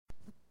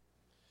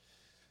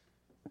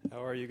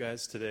How are you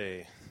guys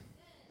today?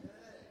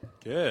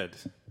 Good.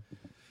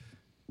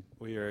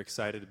 We are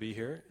excited to be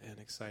here and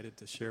excited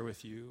to share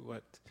with you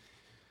what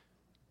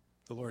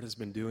the Lord has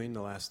been doing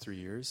the last 3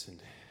 years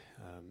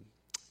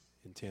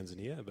in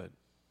Tanzania, but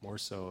more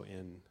so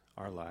in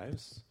our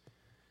lives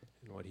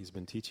and what He's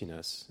been teaching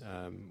us.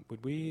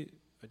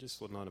 I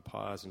just would want to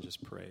pause and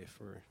just pray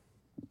for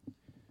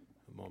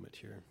a moment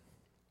here.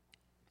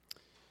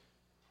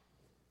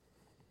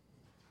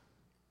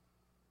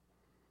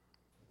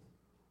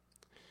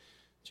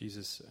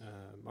 Jesus,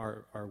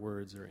 our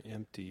words are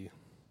empty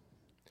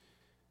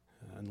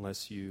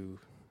unless you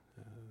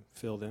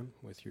fill them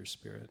with your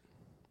Spirit.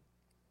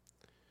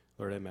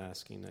 Lord, I'm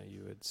asking that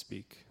you would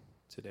speak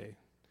today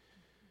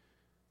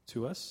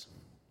to us,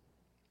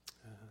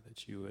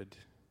 that you would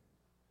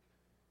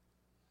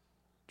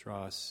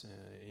draw us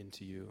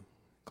into you,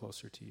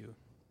 closer to you.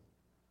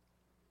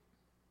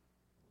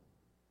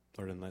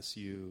 Lord, unless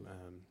you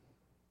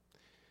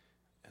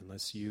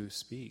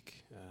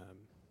speak,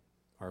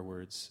 our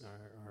words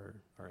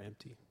are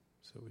empty.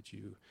 So would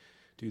you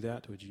do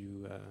that? Would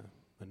you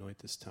anoint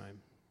this time?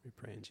 We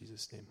pray in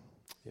Jesus' name.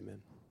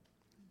 Amen.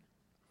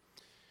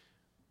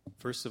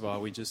 First of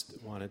all, we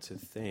just wanted to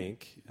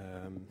thank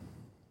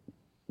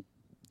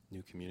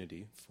New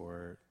Community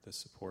for the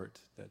support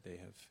that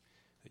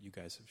you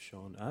guys have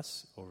shown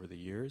us over the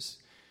years.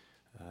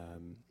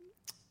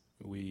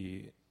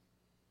 We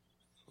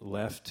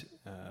left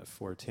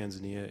for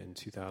Tanzania in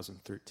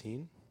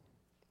 2013.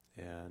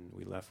 And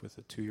we left with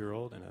a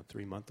 2-year-old and a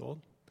 3-month-old,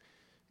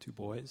 2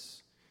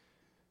 boys.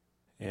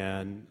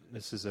 And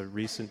this is a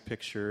recent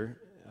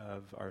picture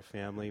of our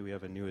family. We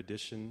have a new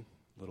addition,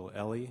 little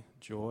Ellie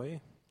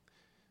Joy,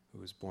 who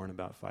was born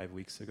about 5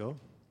 weeks ago.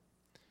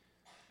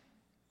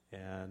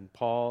 And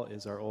Paul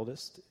is our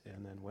oldest,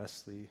 and then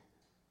Wesley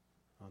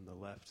on the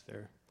left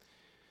there.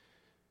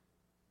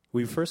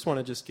 We first want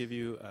to just give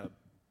you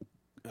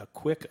a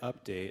quick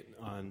update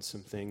on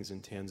some things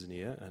in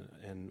Tanzania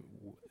and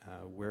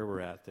where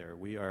we're at there.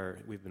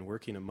 We've been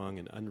working among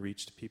an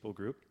unreached people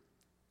group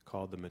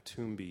called the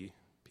Matumbi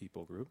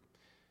People Group,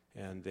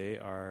 and they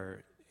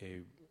are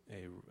a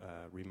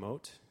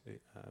remote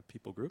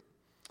people group.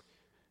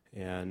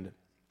 And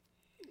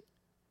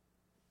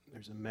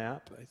there's a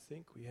map. I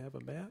think we have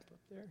a map up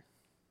there.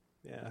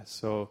 Yeah.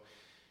 So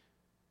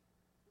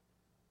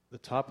the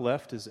top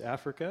left is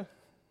Africa,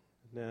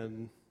 and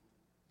then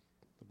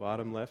the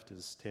bottom left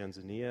is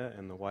Tanzania,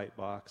 and the white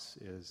box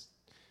is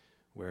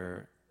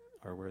where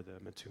the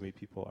Matumbi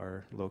people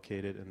are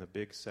located, and the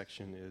big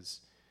section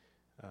is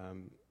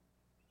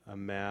a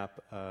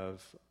map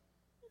of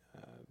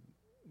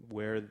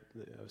where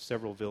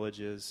several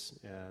villages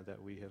that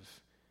we have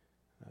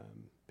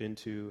been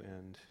to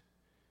and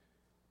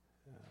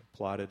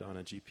plotted on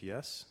a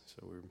GPS.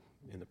 So we're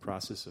in the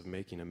process of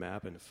making a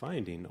map and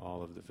finding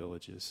all of the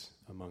villages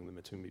among the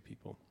Matumbi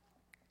people.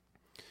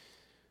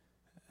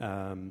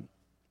 When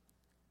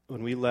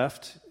we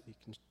left,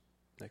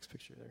 next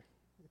picture there.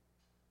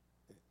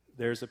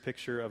 There's a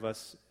picture of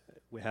us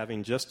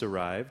having just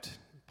arrived.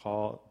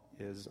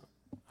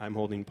 I'm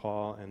holding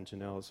Paul, and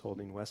Janelle is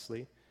holding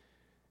Wesley.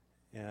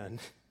 And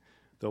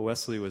though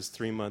Wesley was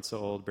 3 months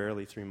old,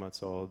 barely 3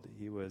 months old,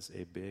 he was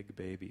a big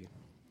baby.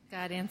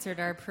 God answered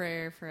our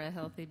prayer for a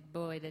healthy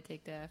boy to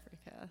take to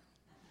Africa.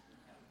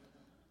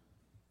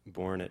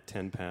 Born at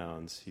 10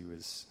 pounds, he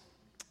was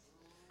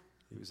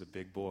a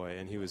big boy,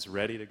 and he was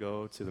ready to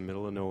go to the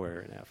middle of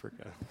nowhere in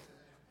Africa.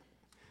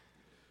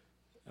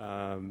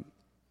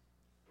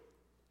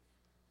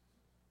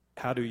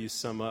 How do you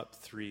sum up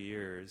 3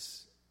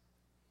 years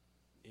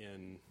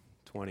in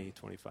 20,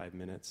 25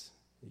 minutes?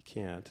 You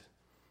can't.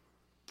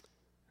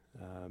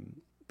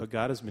 But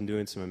God has been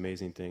doing some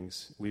amazing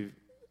things.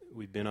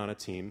 We've been on a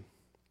team,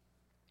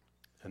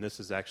 and this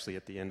is actually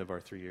at the end of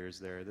our 3 years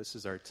there. This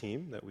is our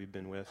team that we've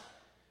been with.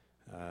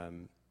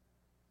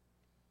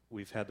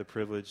 We've had the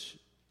privilege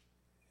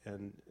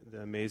and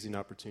the amazing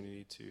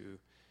opportunity to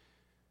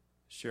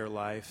share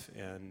life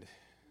and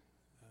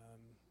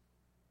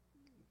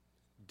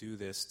do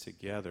this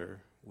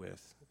together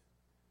with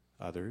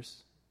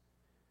others.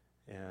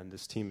 And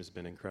this team has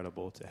been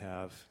incredible to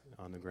have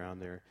on the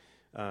ground there.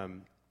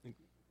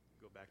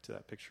 Go back to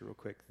that picture real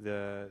quick.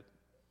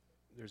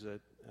 There's a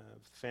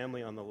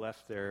family on the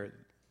left there.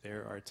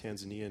 They're our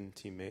Tanzanian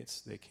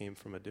teammates. They came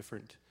from a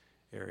different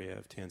area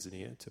of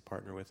Tanzania to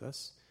partner with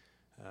us.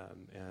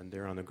 And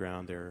they're on the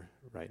ground there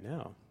right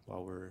now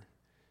while we're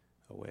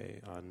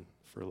away on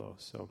furlough.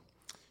 So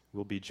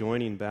we'll be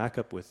joining back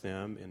up with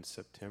them in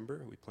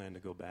September. We plan to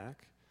go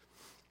back.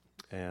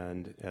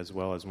 And as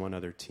well as one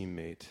other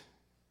teammate,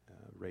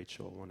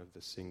 Rachel, one of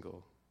the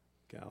single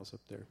gals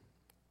up there.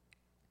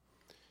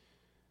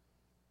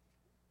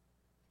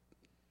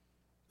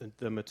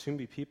 The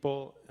Matumbi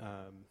people, you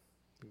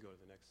can go to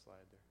the next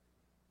slide there.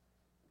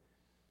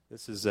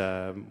 This is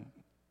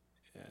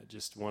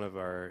just one of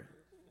our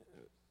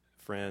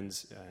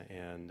friends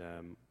and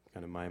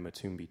kind of my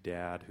Matumbi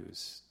dad,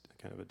 who's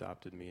kind of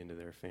adopted me into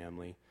their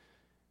family.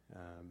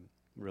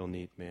 Real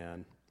neat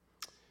man.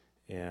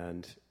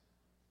 And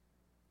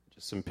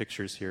just some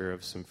pictures here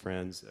of some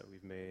friends that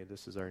we've made.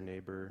 This is our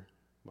neighbor,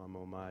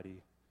 Mama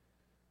Madi,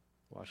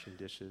 washing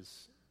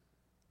dishes.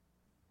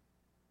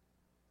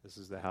 This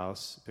is the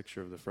house,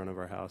 picture of the front of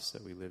our house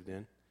that we lived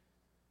in.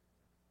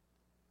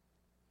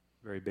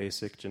 Very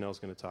basic. Janelle's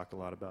going to talk a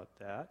lot about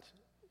that.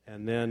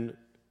 And then,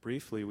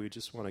 briefly, we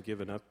just want to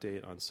give an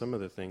update on some of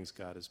the things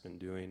God has been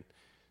doing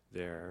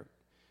there.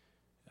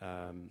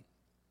 The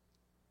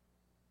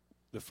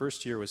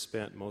first year was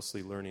spent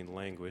mostly learning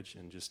language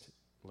and just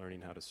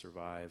learning how to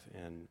survive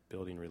and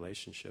building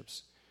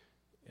relationships.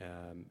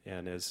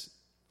 And as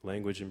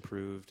language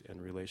improved and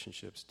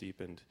relationships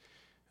deepened,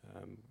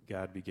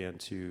 God began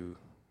to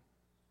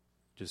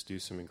just do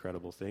some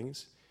incredible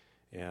things.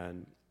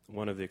 And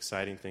one of the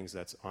exciting things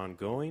that's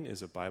ongoing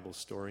is a Bible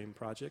storying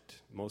project.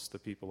 Most of the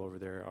people over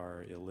there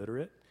are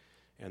illiterate,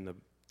 and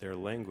their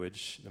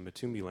language, the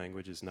Matumbi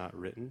language, is not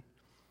written.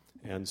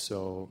 And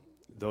so,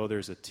 though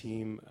there's a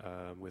team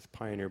with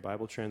Pioneer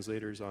Bible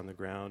translators on the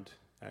ground,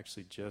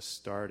 actually just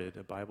started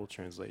a Bible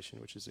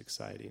translation, which is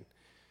exciting.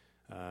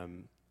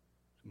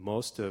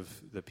 Most of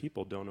the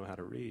people don't know how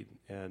to read,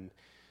 and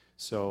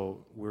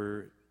so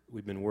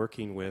we've been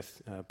working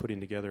with putting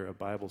together a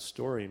Bible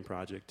storying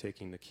project,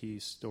 taking the key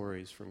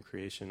stories from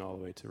creation all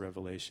the way to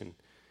Revelation,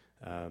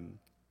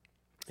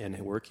 and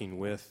working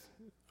with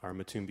our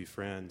Matumbi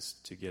friends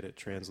to get it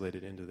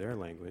translated into their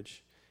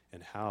language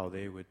and how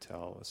they would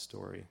tell a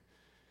story.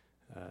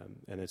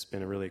 And it's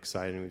been really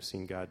exciting. We've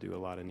seen God do a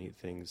lot of neat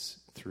things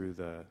through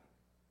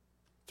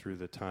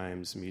the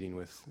times meeting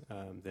with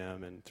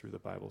them and through the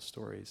Bible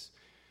stories.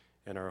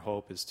 And our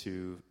hope is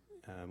to,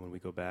 when we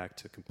go back,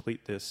 to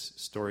complete this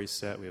story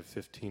set. We have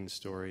 15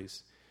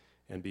 stories,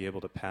 and be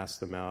able to pass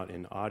them out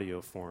in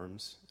audio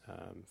forms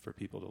for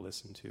people to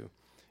listen to.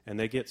 And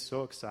they get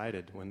so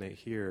excited when they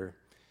hear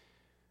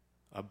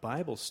a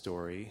Bible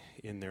story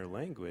in their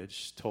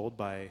language told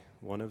by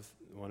one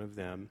of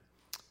them.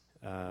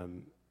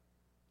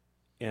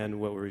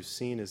 And what we've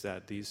seen is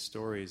that these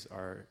stories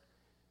are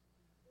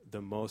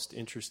the most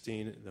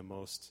interesting, the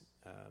most,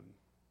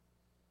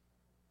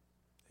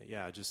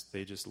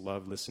 they just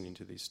love listening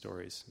to these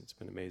stories. It's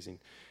been amazing.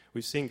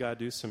 We've seen God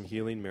do some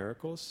healing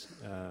miracles.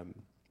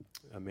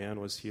 A man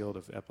was healed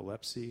of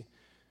epilepsy.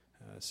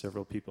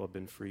 Several people have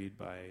been freed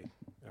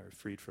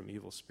from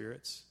evil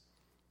spirits.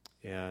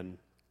 And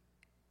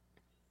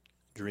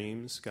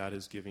dreams, God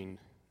is giving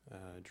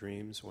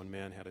dreams. One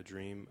man had a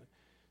dream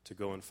to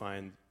go and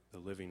find the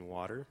living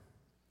water.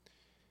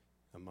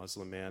 A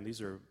Muslim man.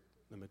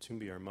 The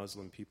Matumbi are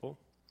Muslim people.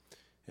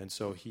 And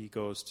so he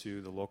goes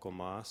to the local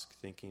mosque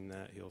thinking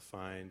that he'll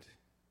find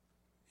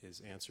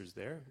his answers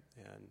there.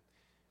 And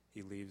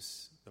he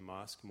leaves the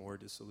mosque more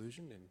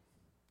disillusioned and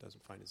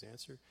doesn't find his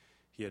answer.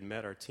 He had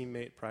met our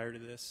teammate prior to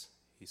this.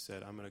 He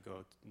said, I'm going to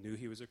go, knew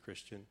he was a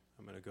Christian.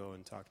 I'm going to go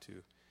and talk to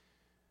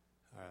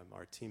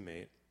our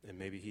teammate, and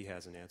maybe he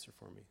has an answer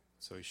for me.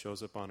 So he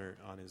shows up on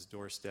his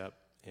doorstep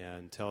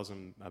and tells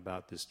him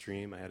about this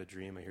dream. I had a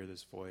dream. I hear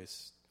this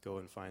voice. Go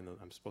and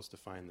I'm supposed to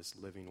find this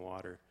living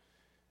water.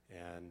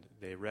 And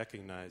they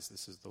recognize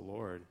this is the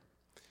Lord.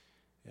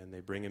 And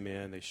they bring him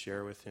in. They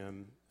share with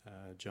him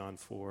John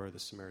 4, the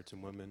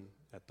Samaritan woman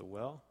at the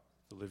well,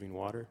 the living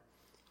water.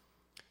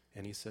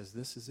 And he says,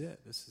 this is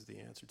it. This is the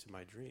answer to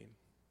my dream.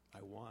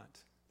 I want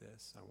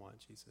this. I want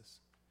Jesus.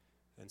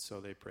 And so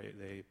they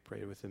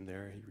pray with him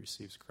there. He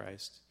receives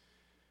Christ.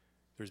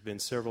 There's been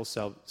several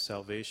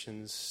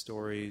salvations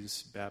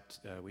stories.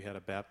 We had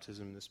a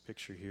baptism. This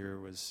picture here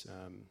was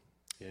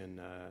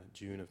in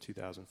June of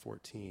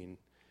 2014.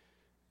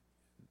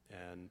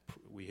 And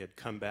we had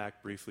come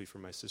back briefly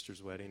from my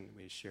sister's wedding.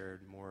 We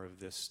shared more of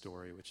this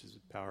story, which is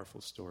a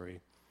powerful story.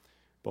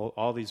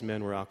 All these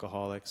men were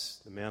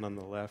alcoholics. The man on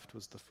the left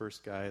was the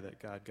first guy that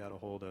God got a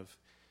hold of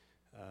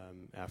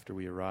after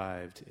we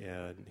arrived.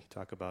 And he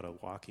talked about a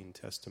walking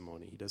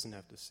testimony. He doesn't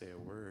have to say a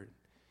word.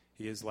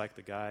 He is like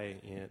the guy,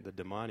 the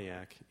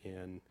demoniac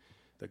in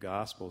the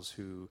Gospels,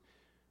 who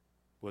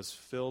was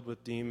filled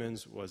with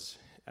demons, was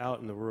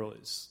out in the world,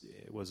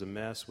 it was a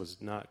mess,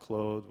 was not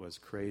clothed, was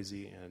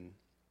crazy, and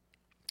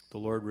the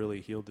Lord really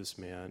healed this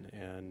man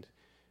and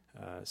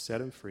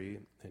set him free,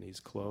 and he's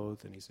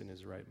clothed, and he's in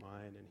his right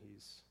mind, and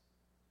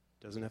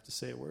doesn't have to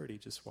say a word. He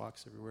just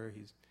walks everywhere.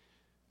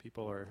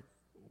 People are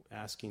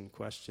asking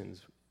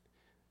questions.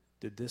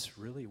 Did this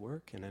really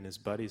work? And then his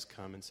buddies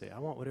come and say, I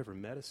want whatever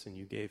medicine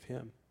you gave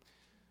him.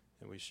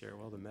 And we share,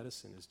 well, the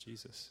medicine is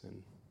Jesus.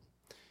 And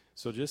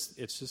so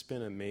it's just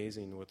been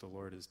amazing what the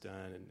Lord has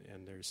done.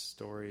 And there's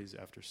stories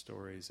after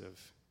stories of,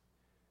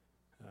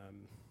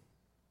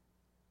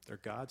 they're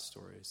God's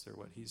stories. They're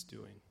what he's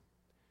doing.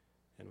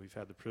 And we've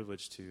had the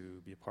privilege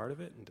to be a part of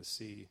it and to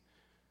see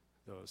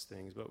those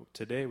things. But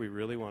today we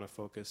really want to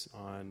focus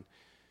on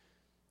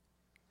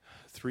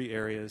 3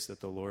 areas that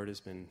the Lord has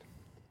been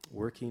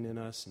working in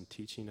us and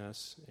teaching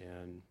us,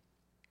 and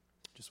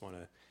just want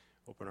to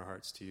open our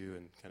hearts to you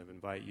and kind of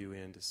invite you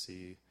in to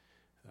see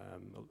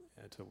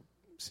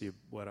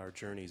what our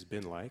journey's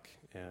been like.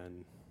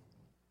 And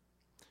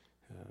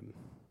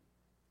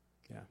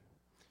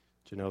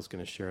Janelle's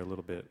going to share a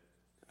little bit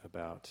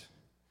about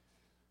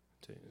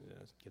to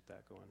get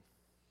that going.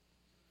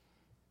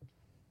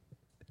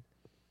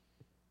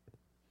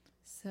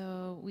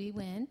 So we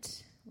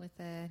went with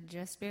a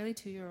just barely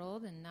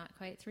 2-year-old and not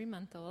quite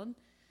 3-month-old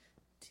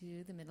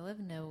to the middle of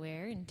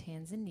nowhere in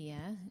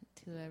Tanzania,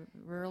 to a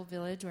rural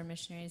village where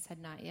missionaries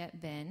had not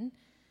yet been.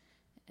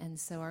 And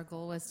so our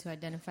goal was to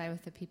identify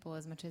with the people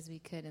as much as we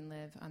could and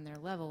live on their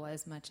level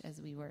as much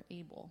as we were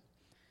able.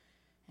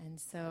 And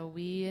so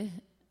we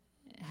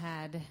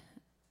had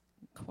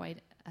quite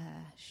a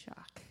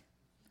shock.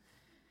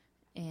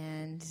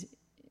 And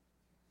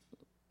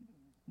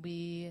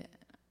we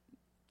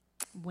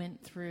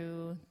went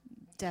through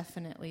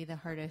definitely the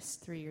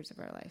hardest 3 years of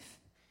our life.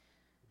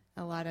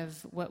 A lot of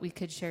what we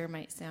could share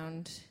might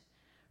sound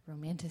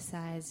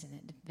romanticized and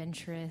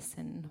adventurous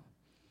and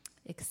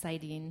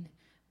exciting,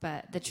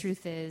 but the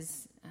truth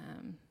is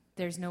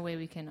there's no way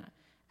we can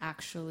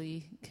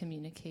actually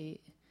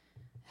communicate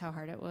how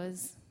hard it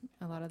was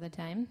a lot of the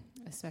time,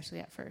 especially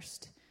at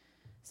first.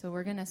 So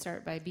we're going to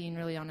start by being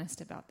really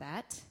honest about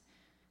that,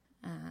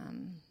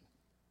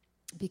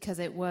 because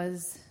it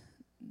was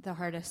the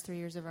hardest 3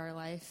 years of our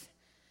life,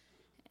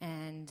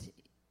 and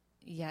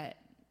yet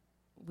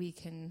we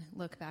can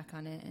look back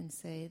on it and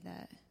say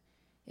that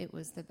it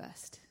was the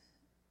best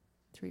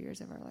 3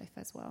 years of our life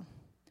as well.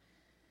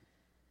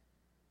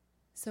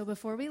 So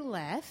before we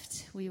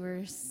left, we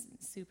were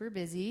super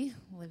busy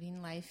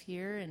living life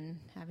here and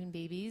having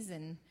babies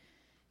and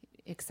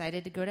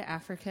excited to go to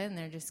Africa, and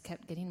there just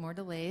kept getting more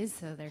delays,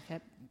 so there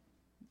kept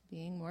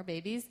being more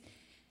babies.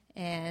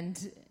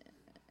 And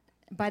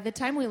by the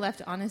time we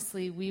left,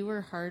 honestly, we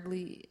were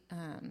hardly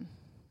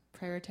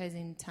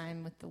prioritizing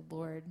time with the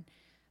Lord.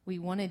 We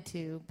wanted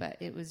to, but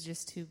it was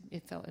just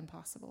it felt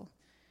impossible.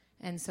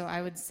 And so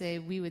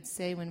we would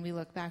say when we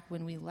look back,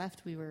 when we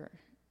left, we were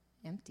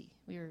empty.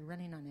 We were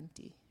running on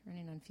empty,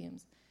 running on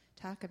fumes.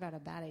 Talk about a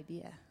bad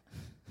idea.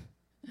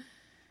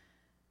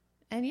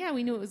 And yeah,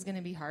 we knew it was going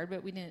to be hard,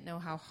 but we didn't know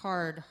how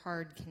hard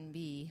can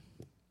be.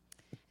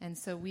 And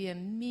so we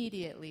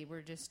immediately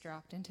were just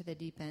dropped into the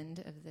deep end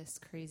of this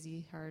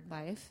crazy hard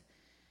life,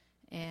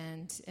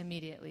 and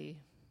immediately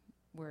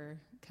were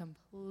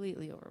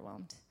completely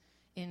overwhelmed,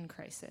 in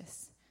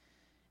crisis.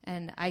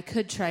 And I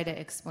could try to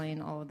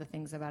explain all of the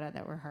things about it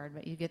that were hard,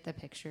 but you get the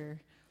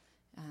picture.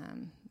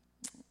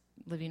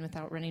 Living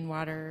without running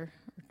water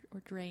or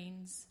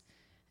drains,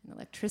 and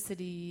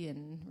electricity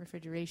and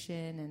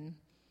refrigeration, and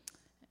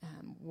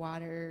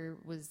water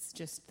was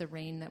just the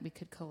rain that we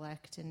could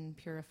collect and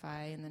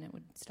purify, and then it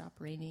would stop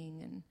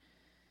raining, and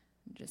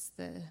just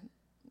the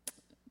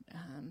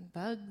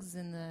bugs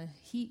and the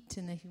heat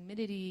and the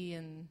humidity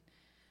and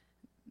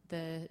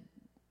the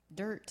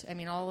dirt. I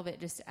mean, all of it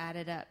just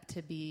added up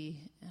to be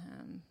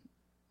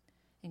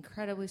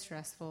incredibly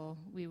stressful.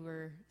 We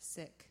were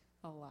sick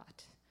a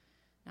lot,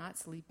 not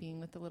sleeping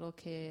with the little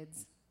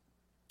kids.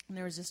 And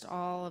there was just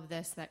all of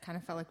this that kind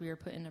of felt like we were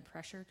put in a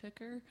pressure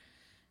cooker,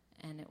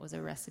 and it was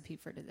a recipe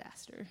for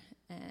disaster.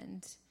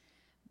 And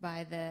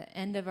by the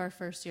end of our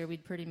first year,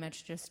 we'd pretty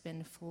much just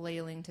been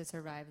flailing to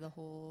survive the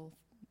whole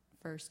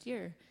first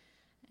year.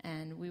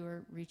 And we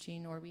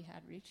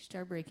had reached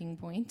our breaking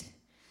point.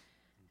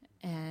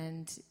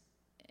 And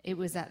it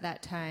was at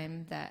that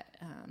time that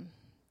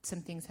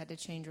some things had to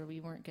change, or we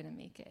weren't going to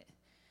make it.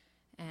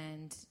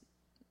 And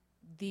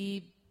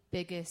the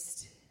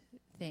biggest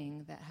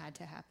thing that had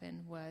to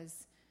happen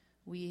was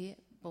we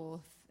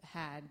both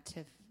had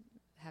to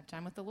have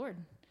time with the Lord.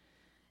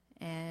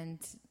 And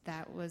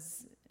that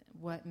was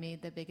what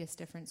made the biggest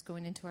difference.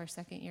 Going into our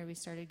second year, we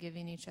started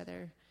giving each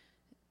other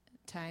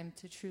time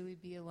to truly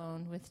be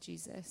alone with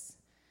Jesus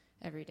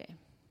every day.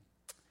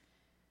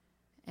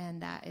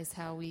 And that is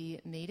how we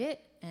made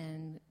it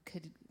and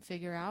could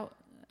figure out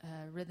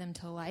a rhythm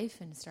to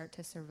life and start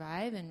to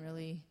survive and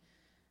really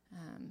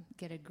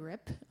get a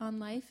grip on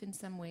life in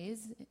some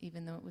ways,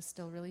 even though it was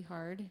still really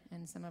hard.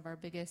 And some of our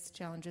biggest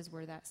challenges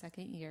were that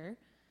second year.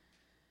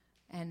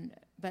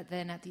 But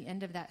then at the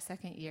end of that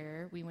second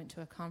year, we went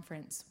to a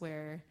conference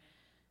where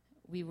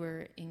we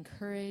were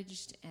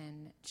encouraged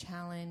and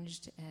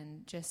challenged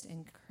and just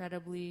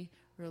incredibly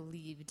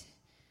relieved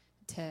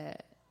to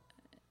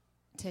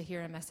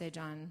hear a message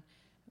on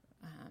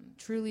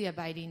truly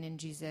abiding in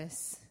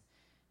Jesus,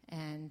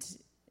 and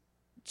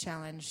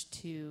challenged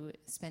to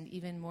spend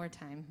even more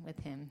time with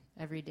him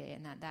every day,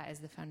 and that is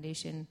the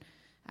foundation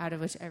out of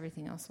which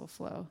everything else will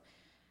flow.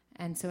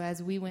 And so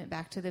as we went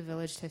back to the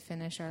village to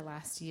finish our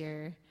last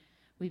year,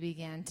 we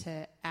began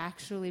to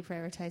actually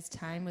prioritize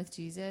time with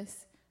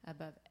Jesus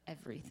above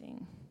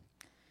everything,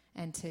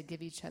 and to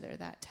give each other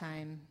that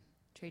time,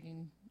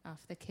 trading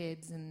off the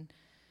kids and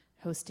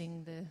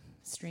hosting the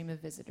stream of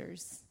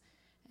visitors.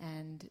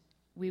 And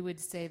we would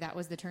say that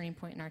was the turning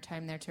point in our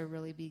time there to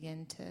really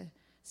begin to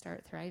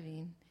start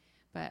thriving,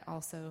 but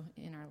also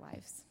in our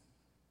lives.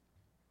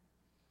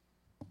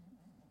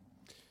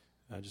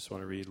 I just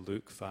want to read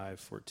Luke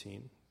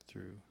 5:14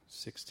 through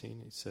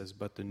 16. It says,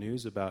 "But the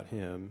news about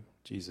him,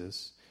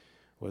 Jesus,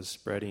 was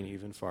spreading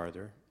even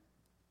farther,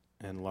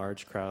 and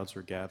large crowds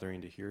were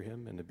gathering to hear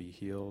him and to be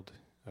healed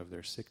of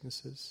their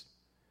sicknesses.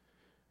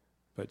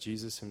 But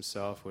Jesus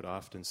himself would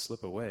often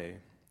slip away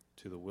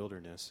to the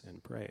wilderness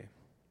and pray.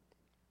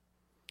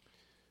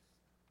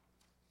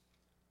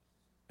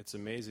 It's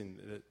amazing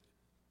that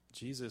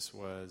Jesus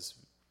was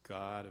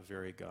God, a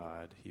very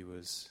God. He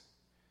was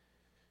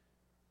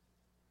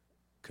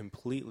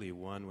completely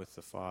one with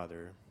the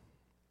Father.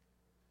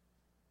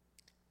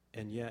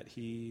 And yet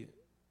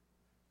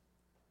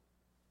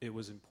it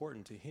was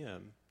important to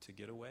him to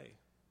get away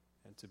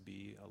and to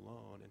be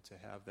alone and to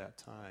have that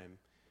time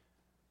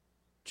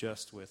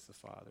just with the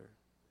Father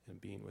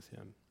and being with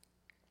him.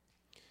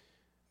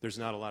 There's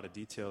not a lot of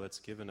detail that's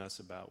given us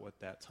about what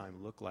that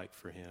time looked like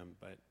for him,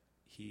 but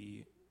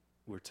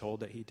we're told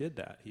that he did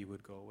that. He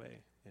would go away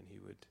and he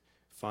would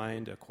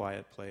find a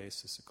quiet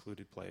place, a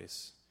secluded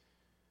place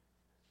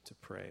to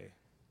pray.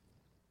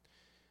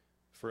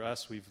 For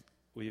us,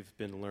 we've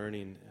been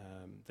learning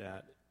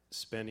that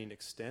spending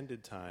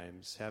extended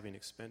times, having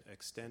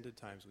extended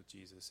times with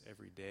Jesus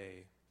every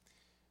day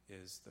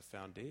is the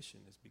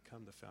foundation, has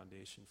become the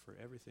foundation for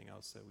everything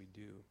else that we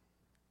do.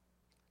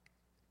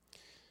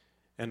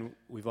 And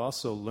we've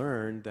also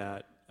learned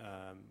that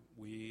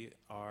we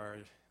are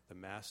the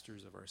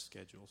masters of our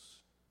schedules.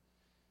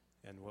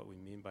 And what we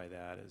mean by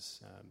that is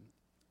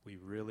we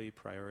will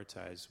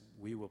prioritize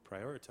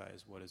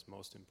what is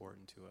most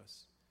important to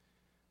us.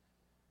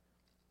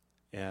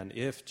 And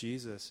if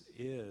Jesus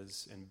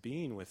is, and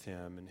being with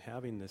him and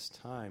having this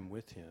time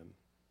with him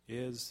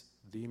is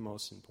the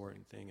most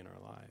important thing in our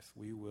life,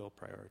 we will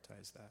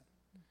prioritize that.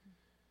 Mm-hmm.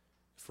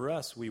 For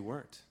us, we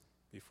weren't.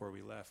 Before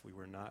we left, we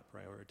were not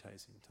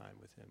prioritizing time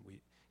with him.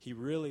 He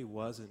really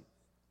wasn't.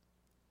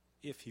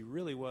 If he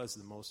really was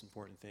the most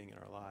important thing in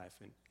our life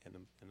and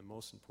the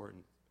most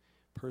important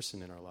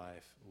person in our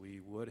life, we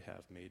would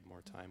have made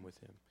more time with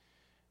him.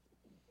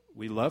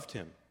 We loved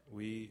him.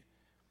 We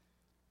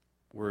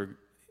were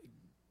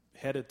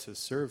headed to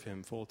serve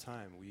him full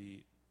time.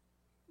 We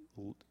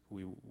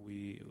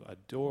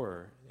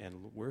adore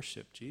and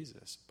worship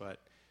Jesus, but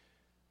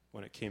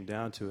when it came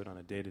down to it on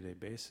a day-to-day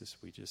basis,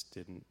 we just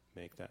didn't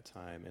make that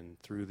time. And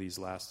through these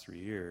last 3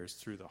 years,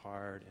 through the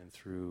hard and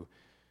through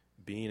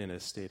being in a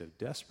state of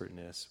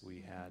desperateness,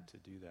 we had to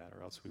do that,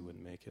 or else we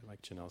wouldn't make it,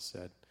 like Janelle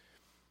said.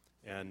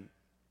 And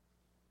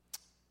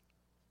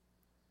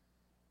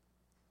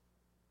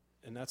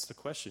that's the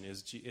question,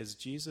 is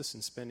Jesus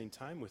and spending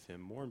time with him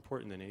more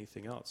important than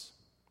anything else?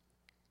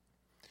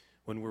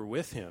 When we're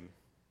with him,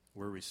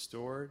 we're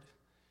restored,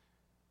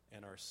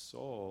 and our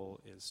soul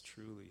is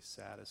truly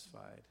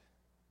satisfied.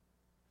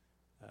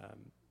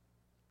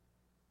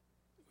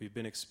 We've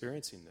been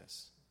experiencing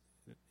this,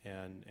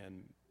 and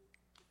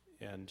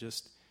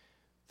just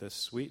the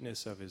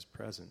sweetness of his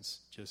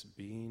presence, just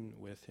being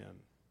with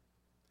him.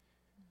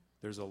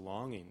 There's a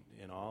longing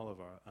in all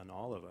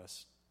of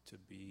us to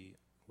be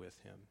with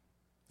him.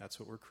 That's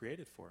what we're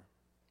created for.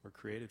 We're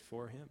created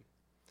for him.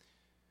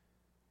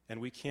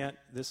 And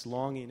this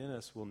longing in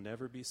us will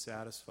never be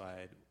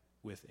satisfied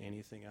with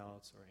anything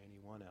else or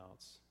anyone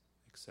else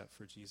except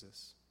for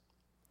Jesus.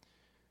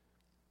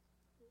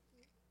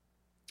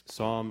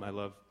 I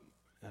love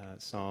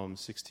Psalm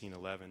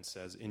 16:11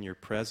 says, "In your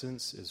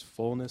presence is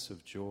fullness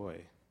of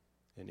joy,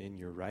 and in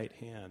your right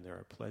hand there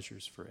are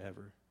pleasures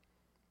forever."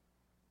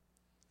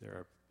 There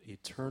are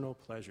eternal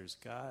pleasures.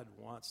 God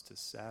wants to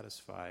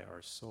satisfy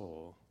our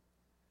soul,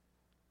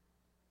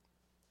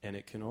 and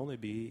it can only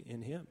be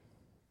in him.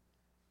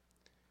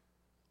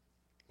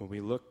 When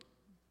we look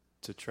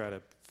to try to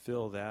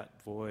fill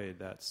that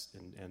void,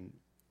 and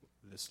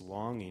this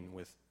longing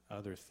with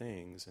other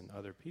things and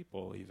other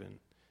people even,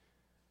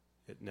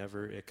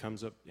 it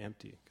comes up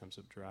empty, comes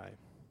up dry.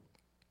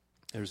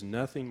 There's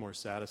nothing more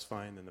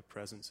satisfying than the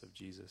presence of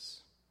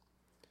Jesus.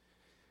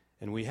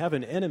 And we have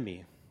an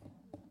enemy.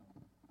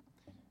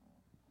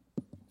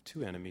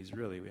 Two enemies,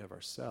 really. We have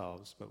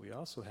ourselves, but we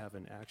also have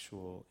an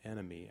actual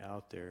enemy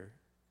out there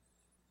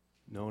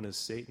known as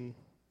Satan,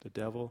 the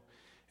devil.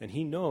 And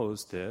he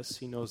knows this.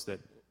 He knows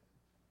that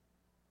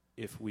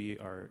if we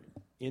are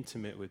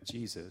intimate with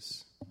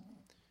Jesus,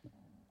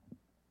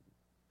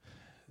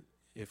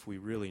 if we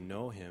really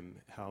know him,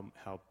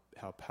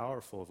 how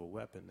powerful of a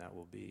weapon that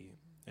will be.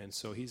 And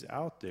so he's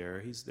out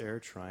there, he's there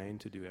trying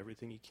to do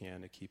everything he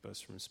can to keep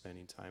us from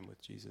spending time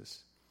with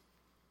Jesus.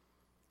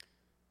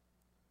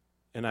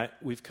 And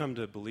we've come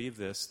to believe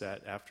this,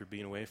 that after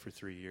being away for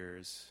 3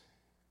 years,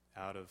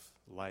 out of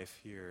life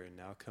here and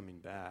now coming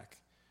back,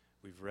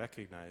 we've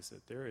recognized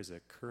that there is a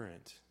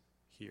current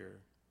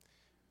here.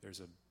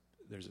 There's a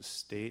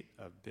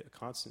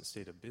constant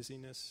state of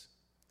busyness.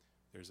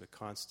 There's a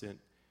constant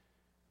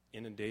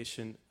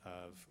inundation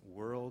of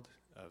world,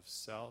 of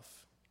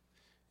self,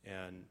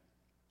 and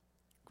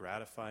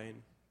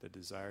gratifying the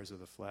desires of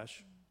the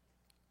flesh.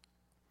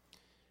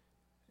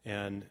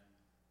 And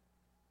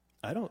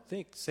I don't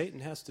think Satan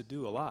has to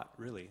do a lot,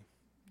 really,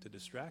 to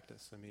distract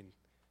us. I mean,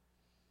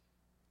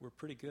 we're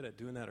pretty good at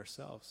doing that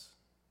ourselves.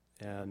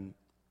 And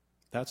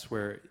that's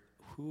where,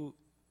 who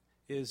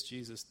is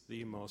Jesus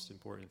the most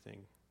important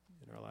thing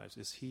in our lives?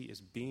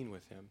 Is being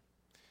with him.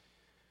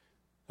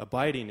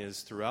 Abiding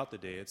is throughout the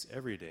day, it's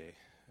every day.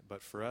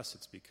 But for us,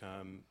 it's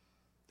become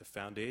the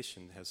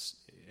foundation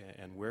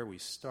and where we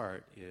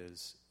start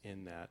is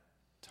in that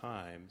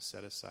time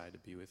set aside to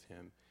be with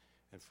him.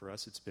 And for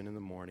us, it's been in the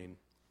morning.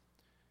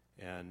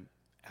 And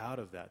out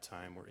of that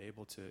time, we're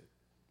able to,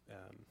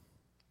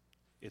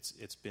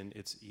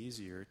 it's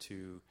easier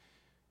to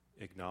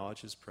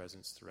acknowledge his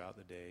presence throughout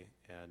the day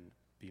and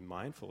be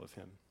mindful of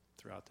him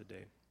throughout the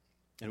day.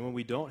 And when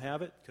we don't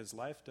have it, because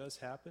life does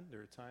happen, there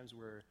are times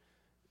where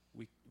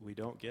we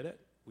don't get it,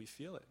 we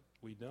feel it.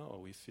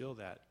 We feel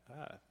that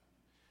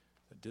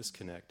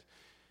disconnect.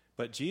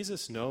 But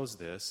Jesus knows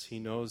this. He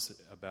knows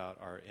about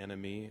our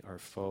enemy, our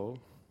foe,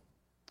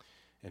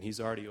 and he's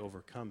already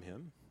overcome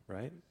him,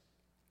 right?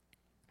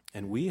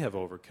 And we have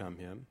overcome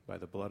him by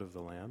the blood of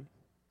the Lamb.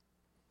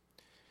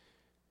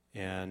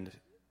 And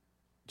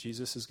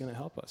Jesus is going to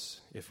help us.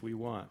 If we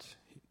want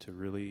to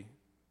really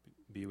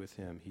be with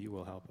him, he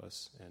will help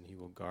us, and he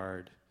will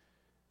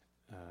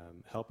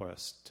help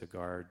us to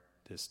guard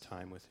this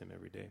time with him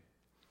every day.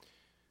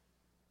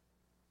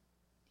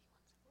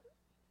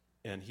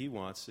 And he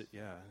wants it,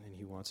 and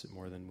he wants it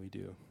more than we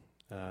do.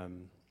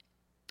 And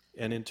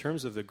in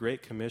terms of the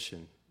Great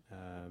Commission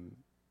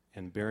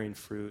and bearing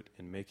fruit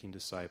and making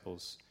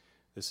disciples,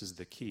 this is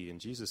the key. And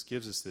Jesus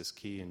gives us this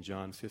key in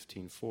John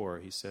 15:4.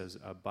 He says,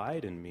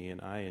 "Abide in me and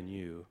I in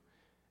you,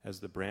 as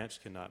the branch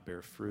cannot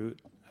bear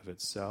fruit of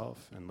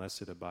itself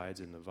unless it abides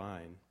in the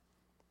vine.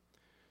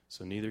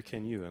 So neither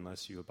can you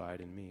unless you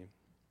abide in me.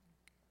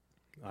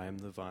 I am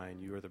the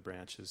vine, you are the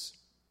branches.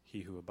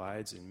 He who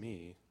abides in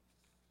me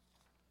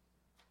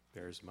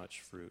bears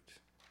much fruit.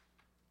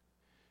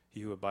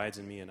 He who abides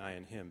in me and I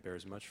in him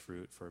bears much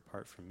fruit, for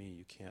apart from me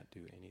you can't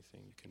do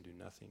anything. You can do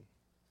nothing."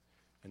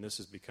 And this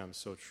has become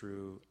so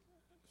true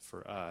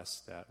for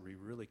us that we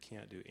really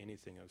can't do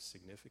anything of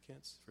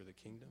significance for the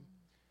kingdom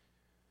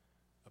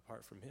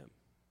apart from him.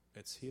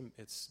 It's him.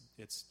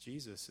 It's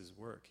Jesus'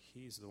 work.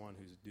 He's the one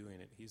who's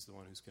doing it. He's the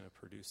one who's going to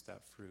produce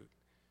that fruit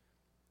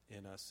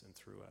in us and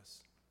through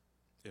us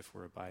if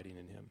we're abiding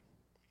in him.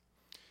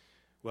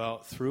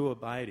 Well, through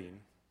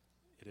abiding,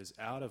 it is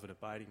out of an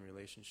abiding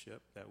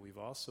relationship that we've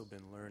also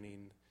been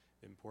learning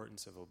the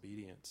importance of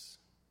obedience.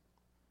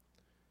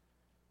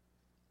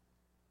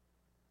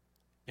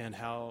 And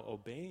how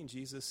obeying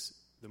Jesus,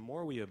 the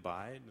more we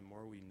abide, the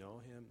more we know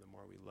him, the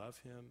more we love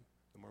him,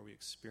 the more we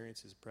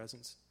experience his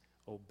presence,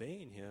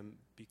 obeying him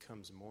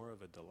becomes more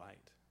of a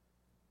delight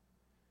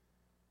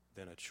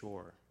than a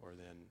chore or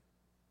than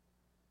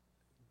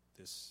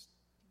this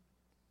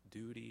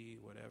duty,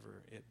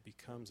 whatever. It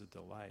becomes a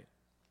delight.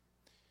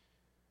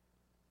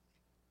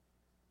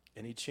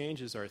 And he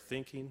changes our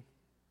thinking.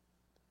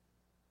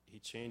 He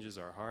changes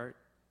our heart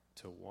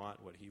to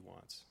want what he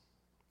wants.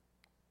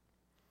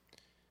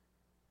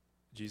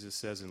 Jesus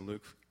says in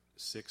Luke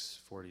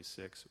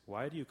 6:46,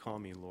 "Why do you call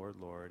me Lord,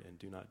 Lord, and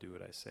do not do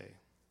what I say?"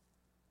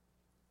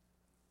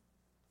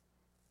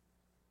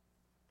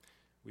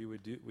 We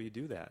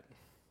do that.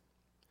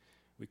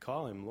 We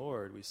call him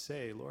Lord. We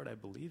say, "Lord, I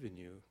believe in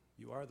you.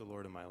 You are the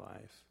Lord of my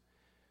life."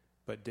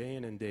 But day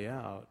in and day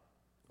out,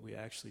 we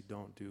actually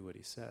don't do what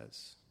he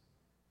says.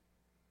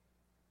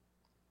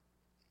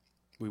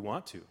 We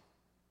want to.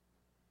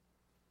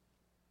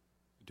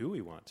 Do we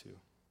want to?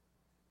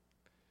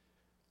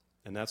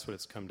 And that's what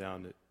it's come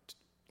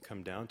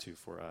down to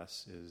for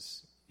us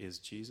is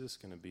Jesus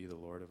going to be the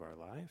Lord of our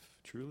life,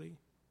 truly?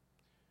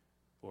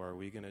 Or are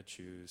we going to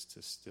choose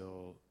to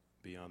still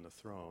be on the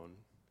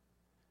throne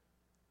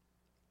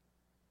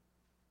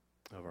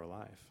of our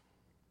life?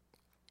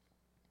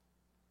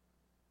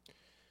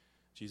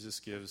 Jesus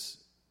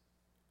gives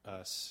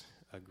us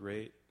a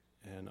great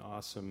and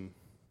awesome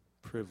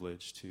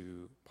privilege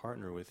to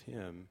partner with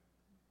him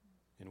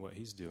in what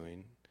he's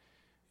doing.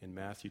 In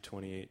Matthew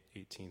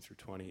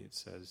 28:18-20, it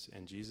says,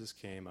 "And Jesus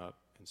came up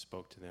and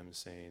spoke to them,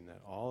 saying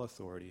that all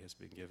authority has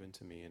been given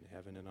to me in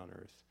heaven and on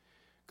earth.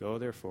 Go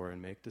therefore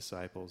and make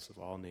disciples of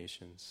all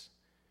nations."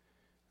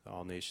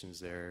 All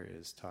nations there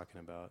is talking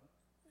about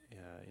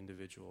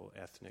individual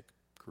ethnic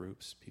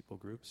groups, people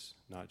groups,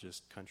 not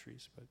just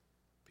countries, but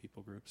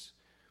people groups.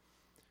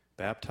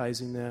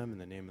 Baptizing them in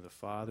the name of the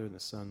Father and the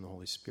Son and the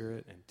Holy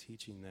Spirit, and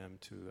teaching them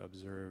to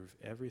observe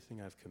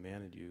everything I've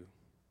commanded you.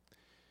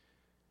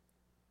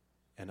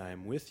 And I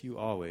am with you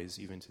always,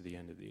 even to the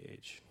end of the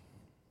age.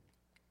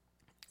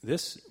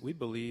 This, we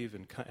believe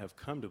and have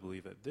come to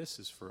believe that this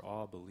is for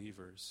all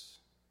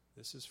believers.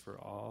 This is for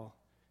all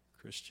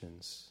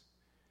Christians.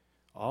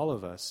 All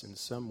of us, in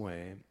some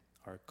way,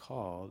 are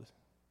called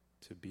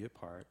to be a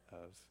part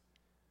of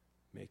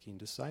making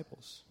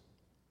disciples.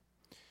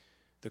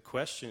 The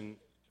question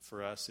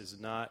for us is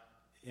not,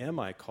 am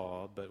I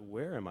called, but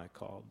where am I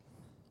called?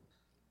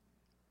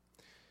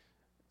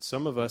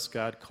 Some of us,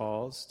 God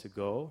calls to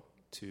go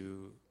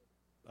to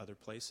other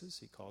places.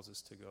 He calls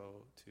us to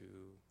go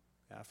to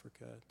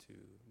Africa, to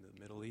the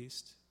Middle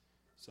East.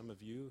 Some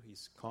of you,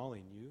 he's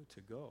calling you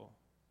to go,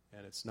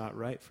 and it's not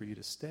right for you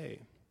to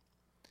stay.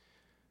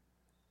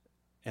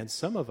 And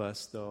some of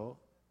us, though,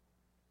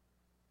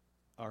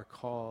 are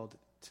called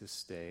to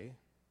stay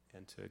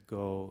and to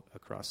go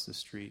across the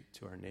street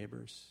to our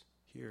neighbors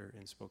here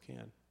in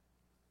Spokane.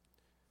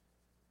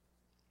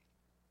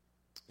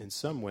 in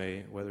some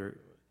way, whether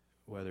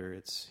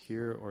it's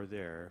here or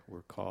there,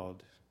 we're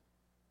called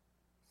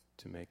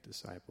to make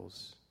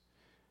disciples.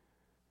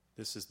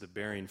 This is the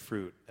bearing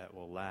fruit that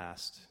will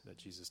last that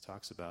Jesus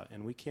talks about.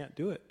 And we can't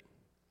do it.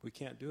 We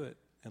can't do it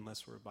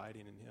unless we're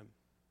abiding in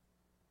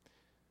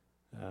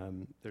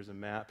him. There's a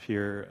map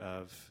here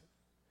of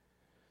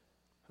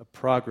a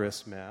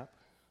progress map.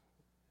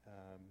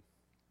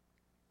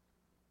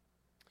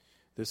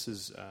 This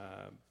is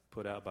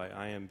put out by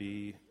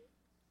IMB,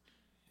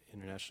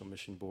 International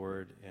Mission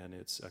Board, and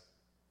it's a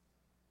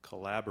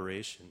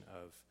collaboration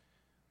of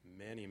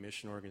many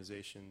mission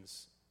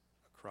organizations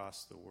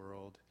across the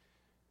world.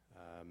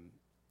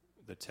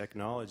 The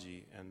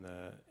technology and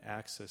the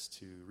access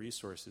to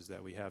resources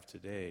that we have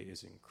today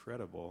is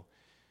incredible,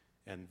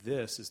 and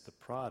this is the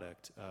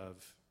product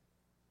of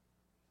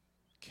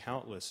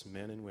countless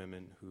men and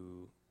women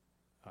who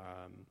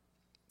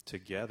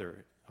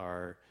together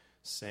are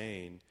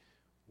saying,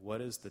 what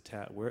is the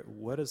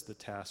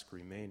task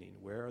remaining?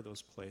 Where are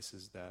those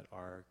places that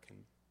are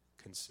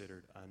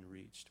considered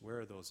unreached?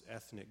 Where are those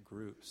ethnic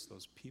groups,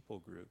 those people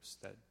groups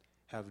that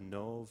have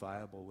no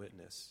viable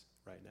witness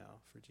right now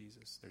for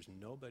Jesus? There's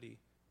nobody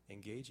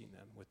engaging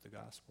them with the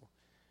gospel.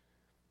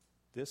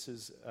 This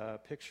is a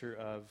picture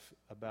of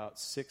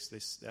they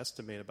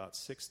estimate about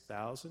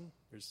 6,000.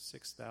 There's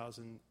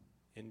 6,000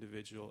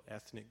 individual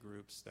ethnic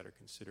groups that are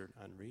considered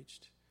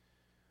unreached.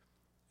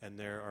 And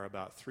there are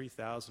about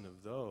 3,000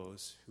 of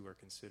those who are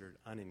considered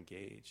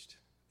unengaged.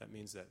 That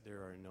means that there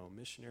are no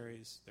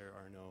missionaries, there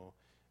are no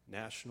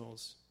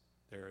nationals,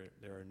 there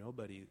are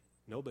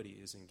nobody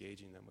is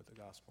engaging them with the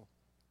gospel.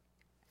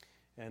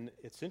 And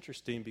it's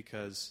interesting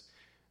because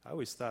I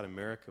always thought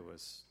America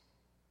was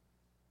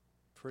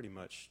pretty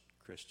much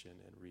Christian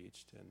and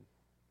reached, and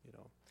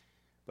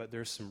but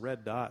there's some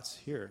red dots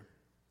here.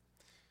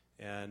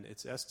 And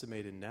it's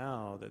estimated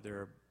now that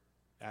there are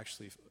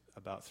actually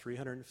about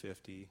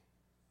 350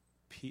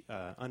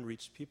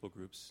 unreached people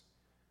groups,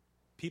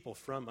 people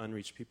from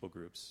unreached people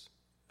groups,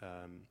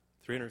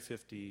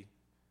 350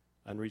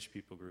 unreached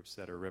people groups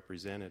that are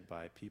represented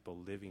by people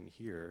living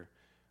here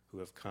who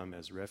have come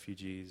as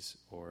refugees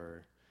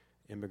or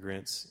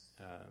immigrants.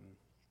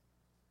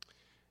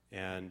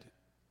 And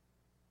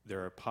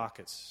there are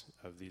pockets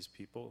of these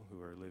people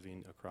who are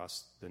living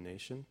across the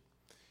nation.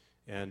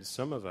 And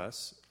some of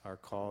us are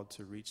called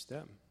to reach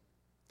them.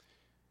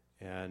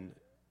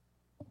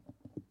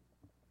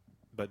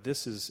 But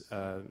this is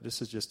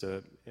just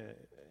an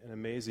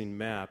amazing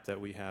map that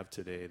we have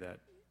today that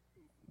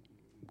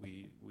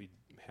we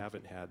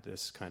haven't had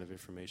this kind of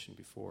information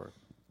before.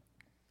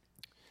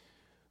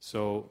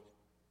 So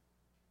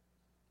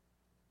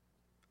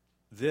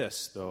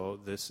this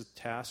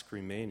task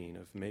remaining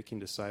of making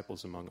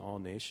disciples among all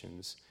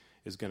nations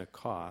is going to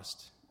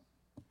cost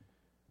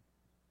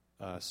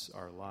us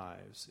our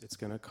lives. It's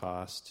going to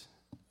cost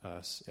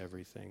us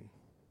everything.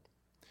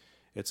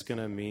 It's going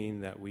to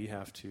mean that we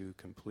have to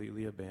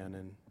completely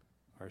abandon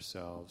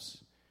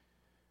ourselves,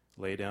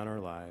 lay down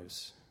our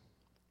lives,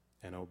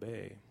 and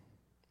obey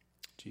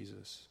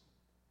Jesus.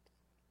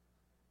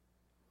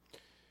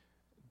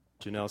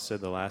 Janelle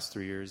said the last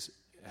 3 years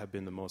have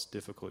been the most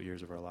difficult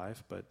years of our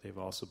life, but they've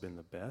also been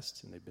the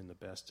best, and they've been the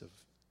best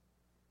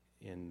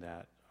in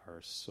that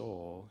our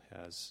soul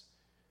has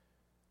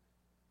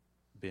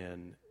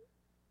been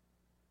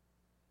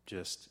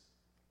just,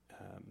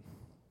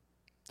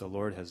 the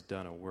Lord has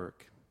done a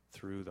work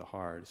through the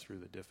hard, through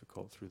the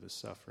difficult, through the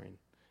suffering,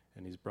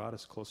 and he's brought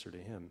us closer to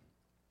him.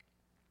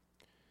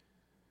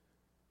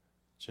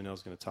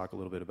 Janelle's going to talk a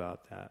little bit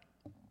about that.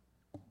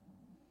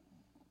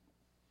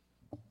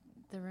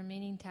 The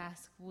remaining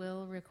task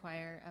will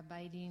require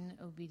abiding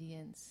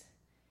obedience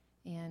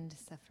and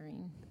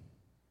suffering.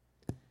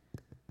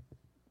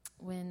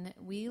 When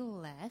we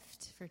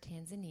left for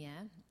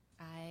Tanzania,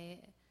 I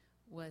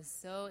was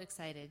so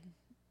excited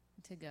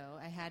to go.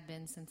 I had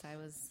been since I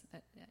was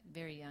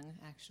very young,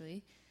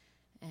 actually.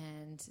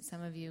 And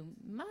some of you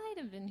might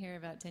have been here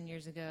about 10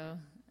 years ago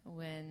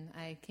when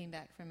I came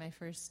back from my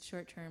first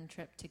short-term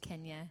trip to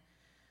Kenya,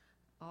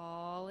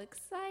 all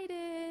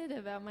excited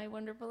about my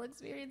wonderful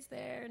experience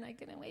there, and I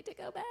couldn't wait to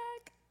go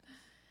back.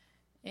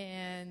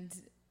 And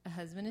a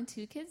husband and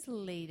 2 kids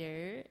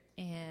later,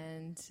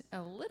 and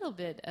a little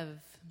bit of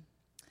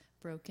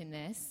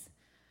brokenness,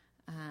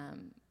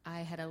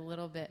 I had a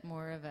little bit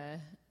more of a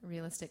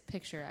realistic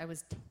picture. I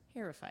was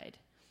terrified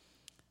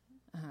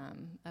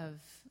of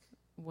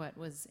what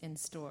was in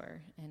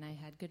store, and I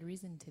had good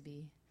reason to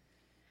be.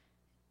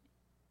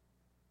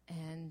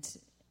 And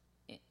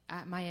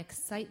my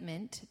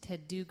excitement to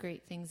do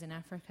great things in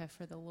Africa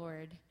for the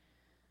Lord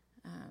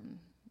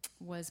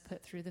was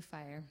put through the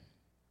fire.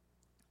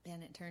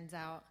 And it turns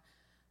out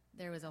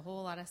there was a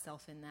whole lot of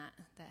self in that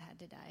had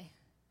to die.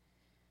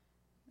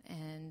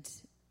 And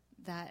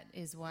that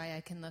is why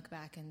I can look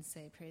back and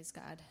say, praise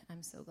God,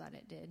 I'm so glad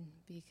it did,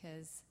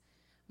 because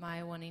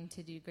my wanting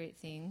to do great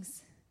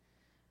things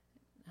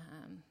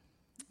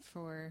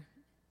for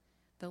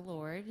the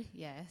Lord,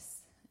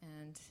 yes,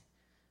 and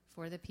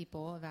for the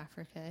people of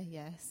Africa,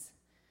 yes,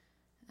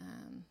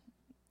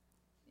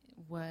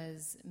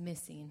 was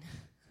missing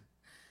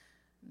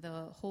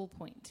the whole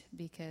point,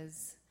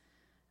 because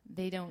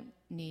they don't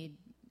need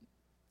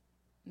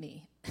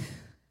me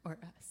or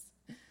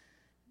us.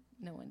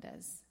 No one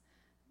does.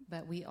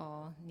 But we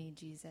all need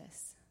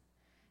Jesus.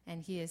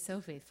 And he is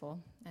so faithful,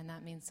 and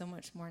that means so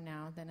much more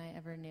now than I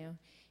ever knew.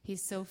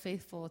 He's so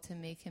faithful to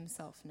make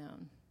himself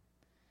known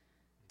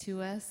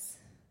to us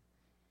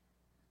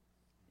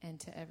and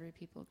to every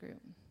people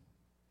group.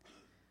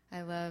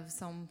 I love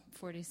Psalm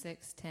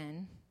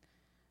 46:10.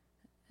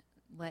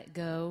 Let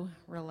go,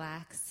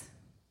 relax,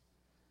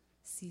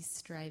 cease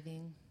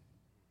striving.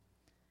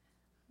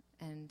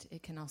 And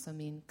it can also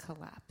mean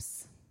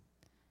collapse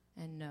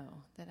and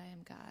know that I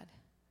am God.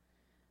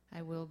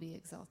 I will be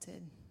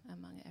exalted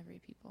among every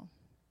people.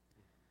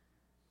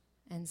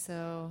 And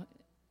so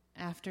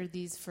after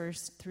these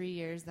first 3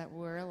 years that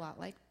were a lot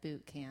like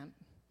boot camp,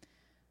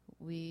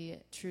 we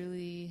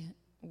truly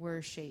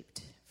were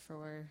shaped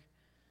for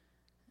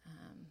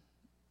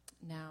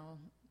now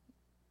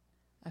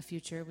a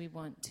future. We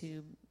want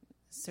to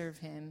serve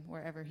him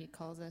wherever he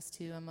calls us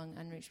to, among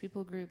unreached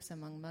people groups,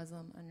 among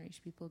Muslim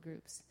unreached people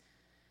groups.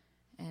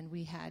 And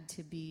we had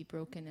to be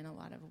broken in a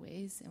lot of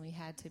ways, and we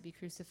had to be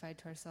crucified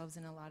to ourselves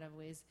in a lot of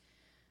ways,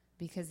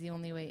 because the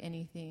only way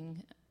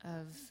anything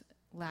of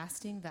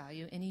lasting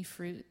value, any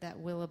fruit that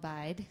will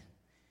abide,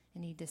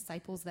 any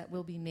disciples that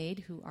will be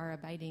made who are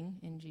abiding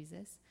in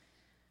Jesus,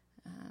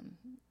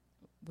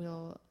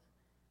 will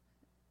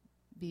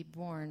be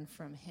born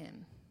from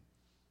him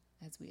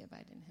as we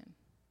abide in him.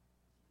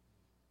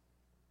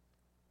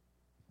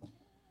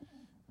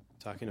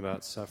 Talking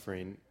about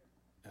suffering,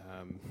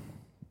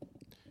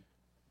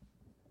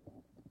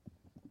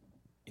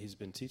 he's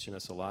been teaching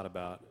us a lot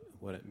about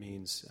what it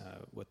means,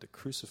 what the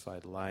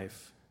crucified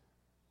life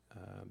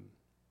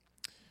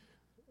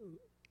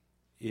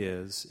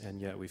is, and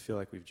yet we feel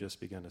like we've just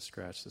begun to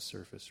scratch the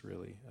surface,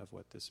 really, of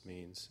what this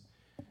means.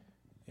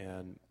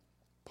 And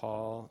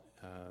Paul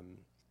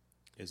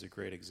is a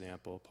great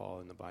example. Paul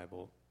in the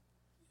Bible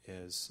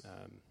is,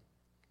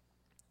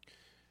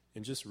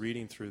 in just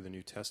reading through the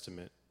New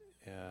Testament,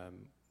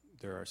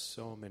 there are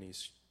so many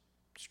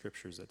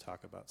scriptures that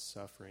talk about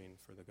suffering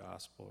for the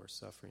gospel or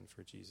suffering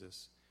for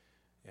Jesus.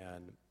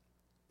 And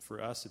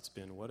for us, it's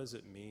been, what does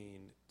it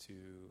mean to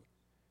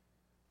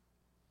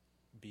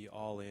be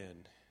all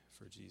in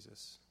for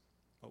Jesus?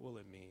 What will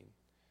it mean?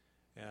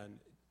 And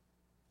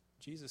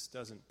Jesus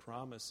doesn't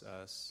promise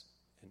us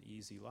an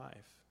easy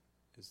life,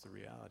 is the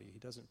reality. He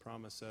doesn't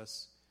promise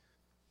us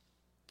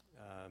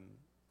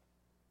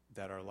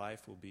that our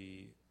life will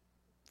be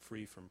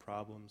free from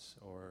problems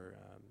or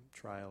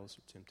trials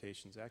or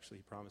temptations. Actually,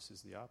 he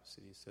promises the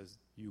opposite. He says,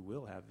 you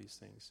will have these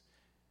things.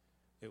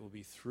 It will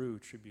be through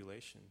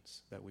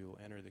tribulations that we will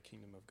enter the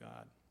kingdom of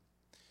God.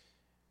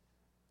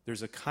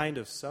 There's a kind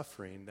of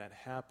suffering that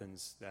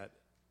happens that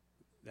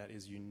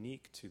is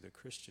unique to the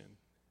Christian,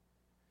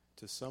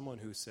 to someone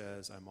who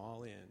says, I'm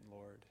all in,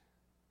 Lord.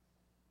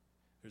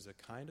 There's a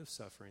kind of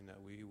suffering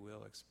that we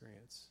will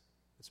experience.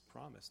 It's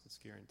promised, it's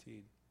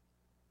guaranteed.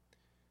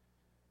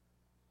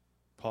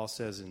 Paul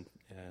says in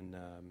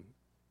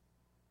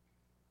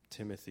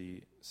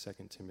Timothy, 2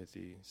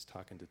 Timothy, he's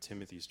talking to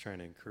Timothy, he's trying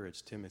to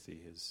encourage Timothy,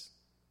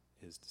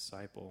 his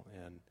disciple,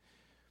 and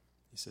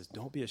he says,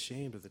 don't be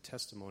ashamed of the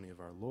testimony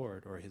of our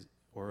Lord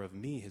or of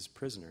me, his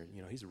prisoner.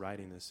 You know, he's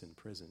writing this in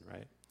prison,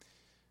 right?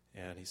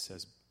 And he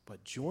says,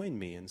 but join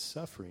me in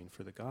suffering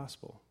for the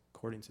gospel,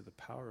 according to the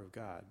power of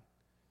God,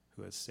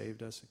 who has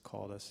saved us and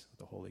called us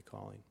with a holy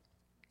calling.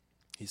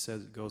 He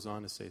says, it goes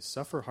on to say,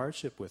 suffer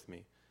hardship with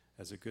me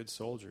as a good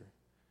soldier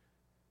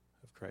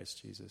of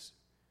Christ Jesus.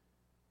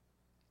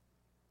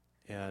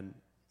 And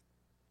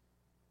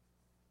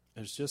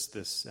there's just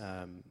this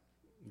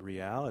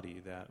reality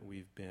that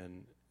we've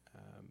been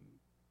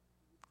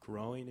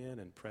growing in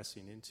and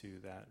pressing into,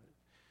 that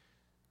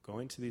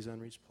going to these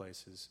unreached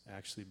places,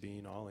 actually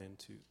being all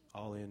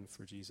in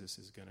for Jesus,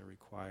 is going to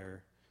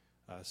require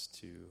us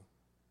to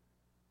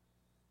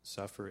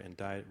suffer and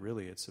die.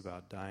 Really, it's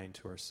about dying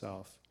to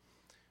ourselves.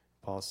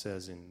 Paul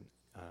says in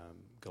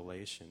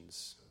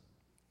Galatians,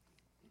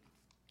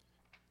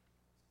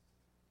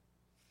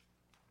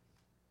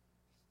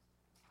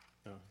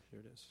 here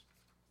it is.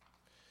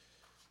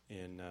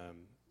 In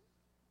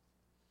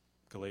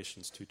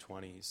Galatians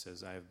 2:20, he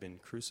says, I have been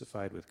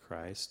crucified with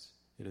Christ.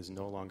 It is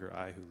no longer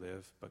I who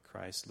live, but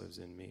Christ lives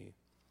in me.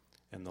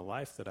 And the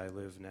life that I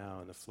live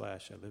now in the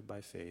flesh, I live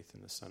by faith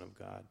in the Son of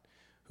God,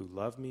 who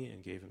loved me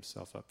and gave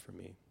himself up for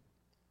me.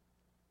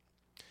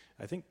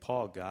 I think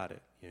Paul got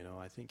it,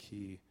 I think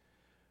he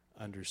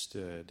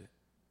understood,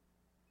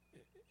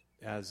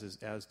 as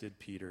did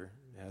Peter,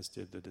 as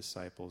did the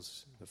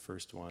disciples, the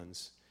first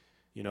ones.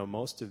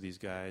 Most of these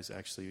guys,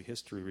 actually,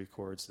 history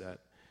records that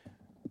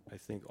I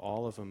think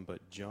all of them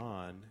but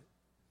John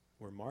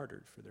were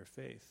martyred for their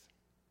faith.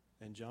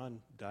 And John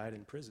died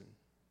in prison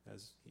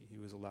as he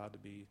was allowed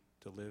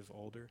to live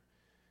older.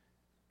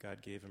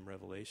 God gave him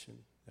revelation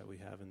that we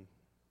have in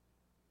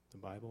the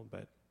Bible,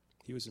 but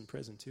he was in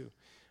prison too.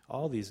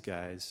 All these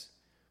guys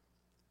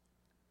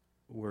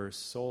were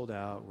sold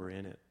out, were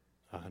in it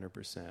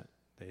 100%.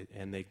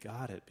 They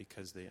got it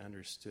because they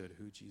understood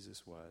who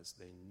Jesus was.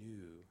 They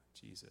knew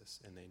Jesus,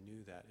 and they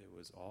knew that it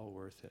was all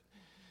worth it.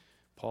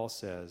 Paul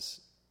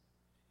says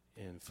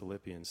in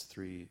Philippians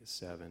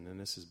 3:7, and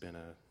this has been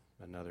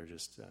another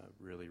just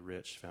really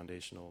rich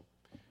foundational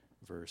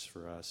verse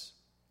for us,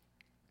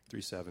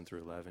 3:7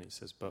 through 11, he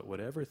says, "But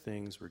whatever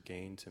things were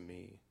gained to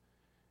me,"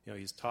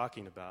 he's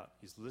talking about,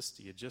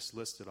 he had just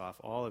listed off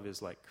all of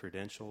his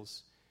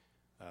credentials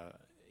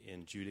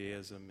in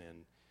Judaism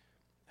and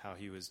how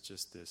he was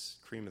just this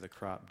cream of the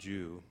crop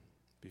Jew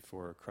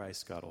before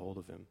Christ got a hold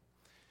of him.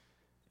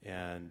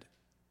 And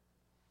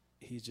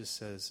he just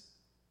says,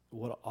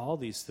 what all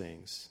these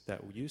things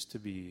that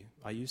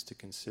I used to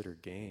consider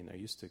gain, I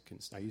used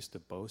to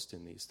boast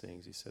in these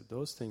things. He said,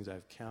 those things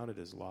I've counted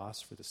as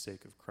loss for the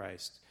sake of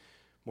Christ.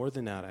 More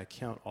than that, I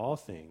count all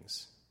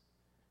things,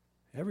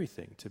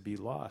 everything, to be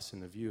lost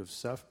in the view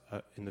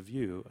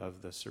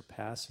of the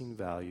surpassing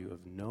value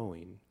of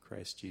knowing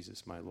Christ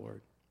Jesus my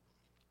Lord.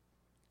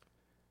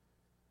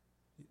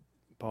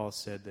 Paul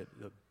said that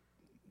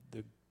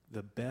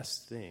the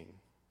best thing,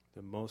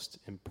 the most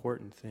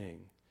important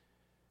thing,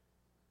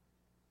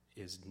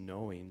 is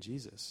knowing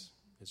Jesus.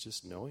 It's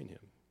just knowing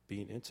him,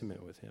 being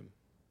intimate with him.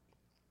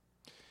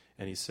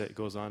 And he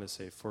goes on to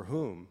say, for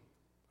whom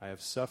I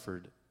have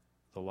suffered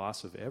the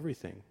loss of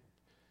everything,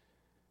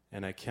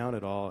 and I count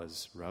it all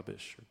as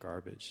rubbish or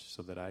garbage,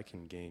 so that I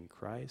can gain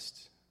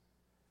Christ,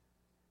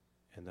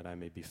 and that I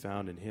may be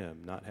found in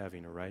him, not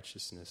having a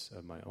righteousness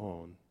of my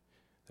own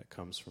that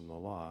comes from the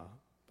law,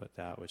 but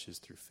that which is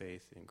through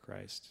faith in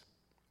Christ.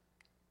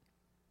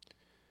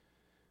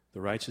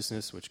 The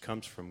righteousness which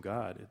comes from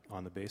God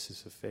on the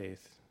basis of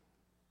faith.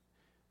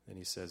 Then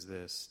he says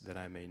this, that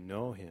I may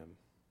know him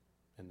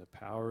and the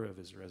power of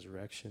his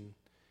resurrection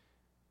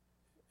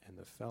and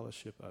the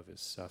fellowship of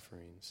his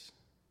sufferings,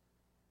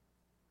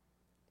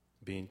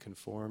 being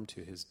conformed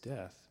to his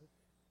death,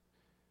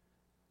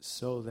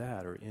 so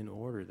that, or in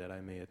order that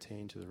I may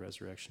attain to the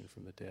resurrection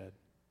from the dead.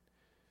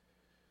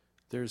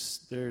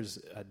 There's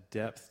a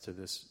depth to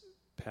this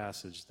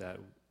passage that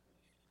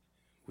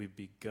we've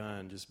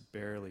begun just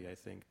barely, I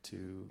think,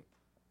 to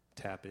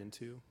tap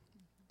into.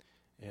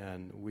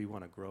 And we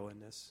want to grow in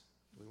this.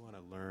 We want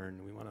to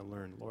learn.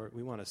 Lord,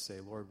 we want to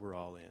say, Lord, we're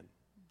all in.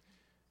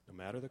 No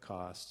matter the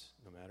cost,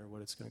 no matter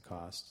what it's going to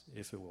cost,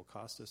 if it will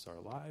cost us our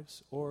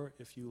lives, or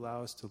if you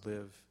allow us to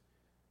live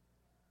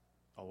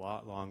a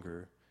lot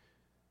longer,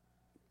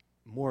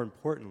 more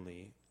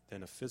importantly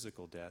than a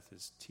physical death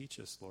is teach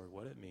us, Lord,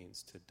 what it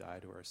means to die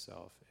to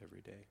ourselves every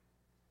day,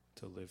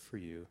 to live for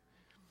you,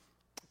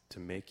 to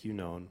make you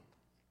known,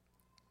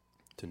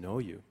 to know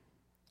you,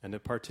 and to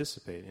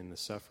participate in the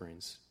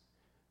sufferings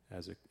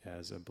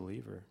as a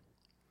believer.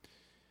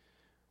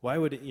 Why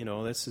would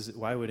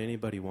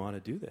anybody want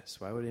to do this?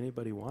 Why would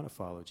anybody want to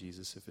follow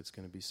Jesus if it's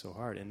going to be so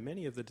hard? And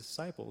many of the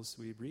disciples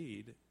we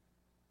read,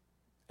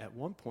 at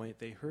one point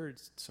they heard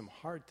some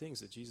hard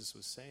things that Jesus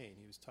was saying.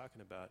 He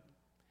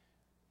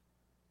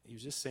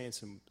was just saying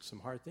some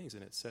hard things,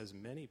 and it says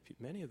many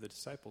of the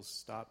disciples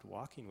stopped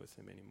walking with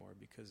him anymore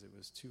because it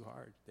was too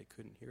hard. They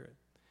couldn't hear it.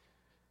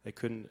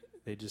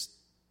 They just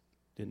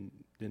didn't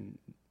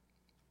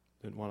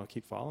want to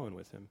keep following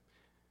with him.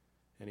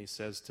 And he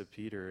says to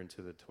Peter and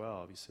to the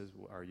 12, he says,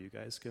 are you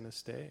guys going to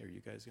stay? Are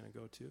you guys going to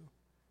go too?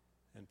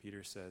 And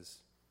Peter says,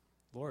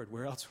 Lord,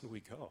 where else would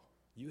we go?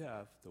 You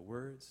have the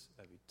words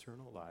of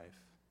eternal life.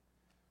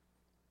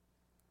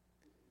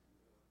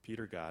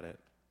 Peter got it.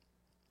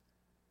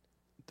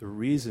 The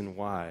reason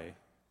why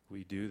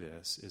we do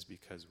this is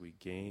because we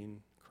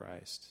gain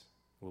Christ.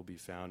 We'll be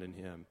found in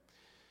him.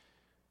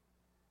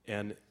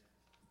 And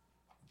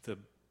the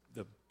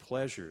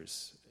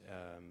pleasures,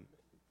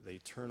 the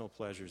eternal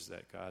pleasures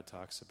that God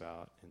talks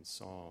about in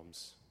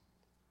Psalms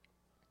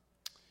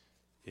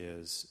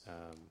is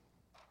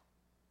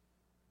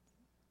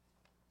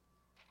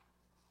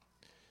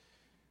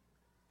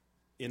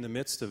in the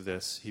midst of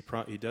this,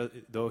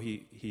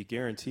 he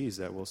guarantees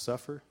that we'll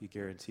suffer. He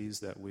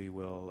guarantees that we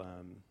will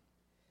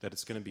that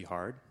it's going to be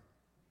hard.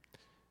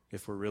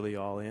 If we're really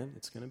all in,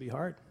 it's going to be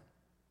hard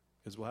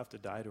because we'll have to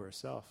die to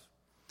ourselves.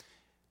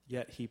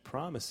 Yet he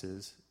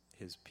promises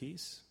his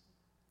peace.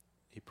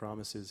 He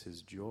promises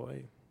his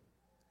joy.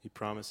 He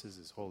promises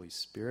his Holy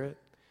Spirit.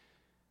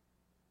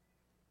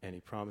 And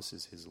he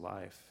promises his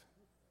life.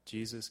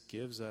 Jesus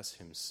gives us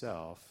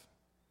himself,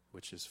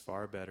 which is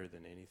far better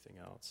than anything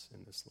else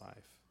in this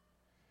life.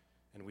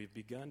 And we've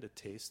begun to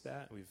taste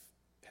that. We've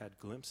had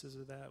glimpses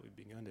of that. We've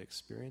begun to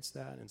experience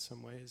that in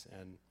some ways.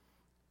 And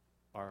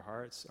our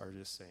hearts are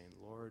just saying,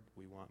 Lord,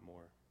 we want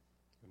more.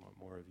 We want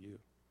more of you.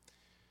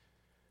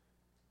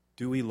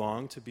 Do we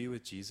long to be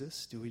with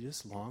Jesus? Do we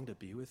just long to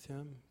be with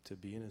him, to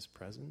be in his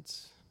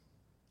presence?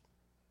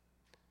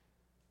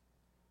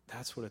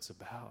 That's what it's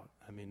about.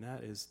 I mean,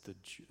 that is the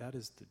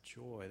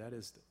joy. That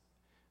is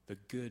the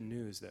good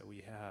news that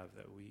we have,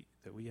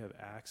 that we have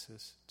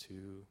access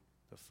to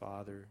the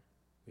Father.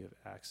 We have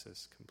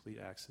complete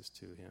access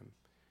to him.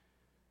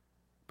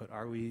 But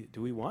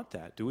do we want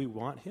that? Do we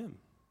want him?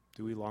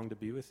 Do we long to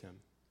be with him?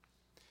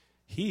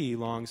 He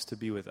longs to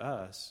be with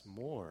us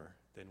more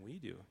than we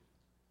do.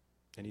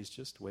 And he's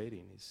just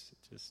waiting.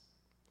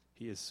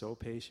 He is so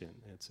patient.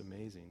 It's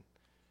amazing.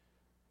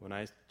 When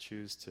I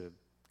choose to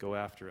go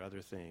after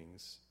other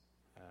things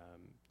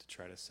to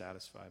try to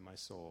satisfy my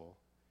soul,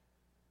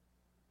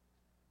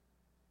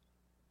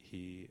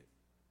 he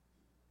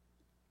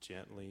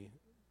gently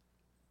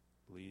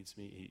leads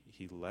me.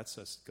 He lets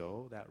us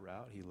go that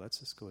route. He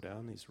lets us go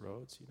down these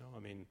roads, I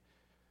mean,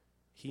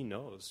 he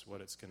knows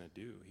what it's going to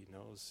do. He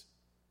knows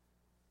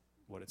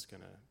what it's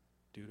going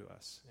to do to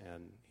us.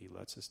 And he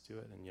lets us do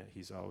it, and yet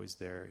he's always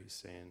there. He's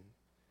saying,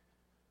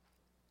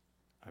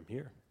 I'm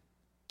here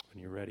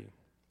when you're ready.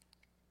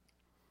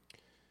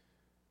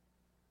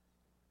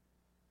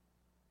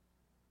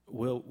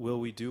 Will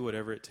we do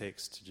whatever it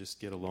takes to just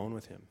get alone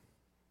with him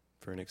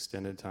for an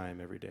extended time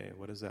every day?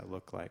 What does that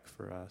look like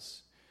for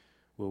us?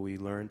 Will we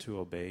learn to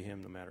obey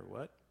him no matter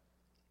what?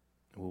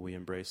 Will we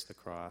embrace the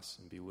cross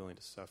and be willing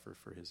to suffer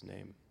for his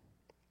name?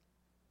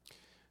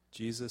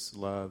 Jesus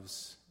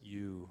loves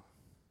you.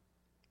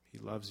 He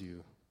loves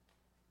you.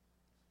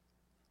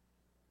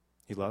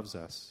 He loves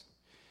us.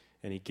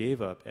 And he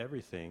gave up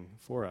everything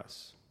for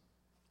us.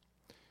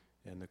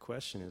 And the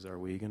question is, are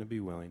we going to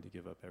be willing to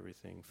give up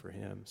everything for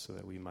him so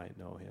that we might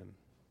know him?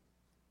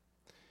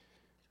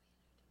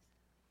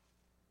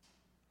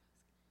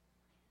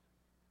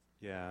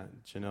 Yeah,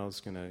 Janelle's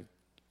going to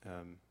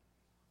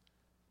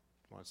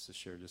wants to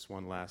share just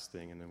one last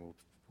thing, and then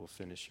we'll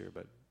finish here.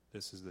 But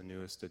this is the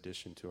newest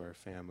addition to our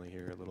family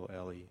here, little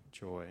Ellie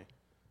Joy.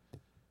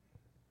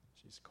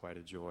 She's quite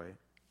a joy.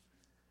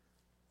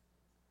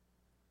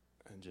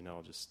 And Janelle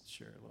will just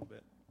share a little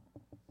bit.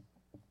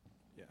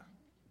 Yeah.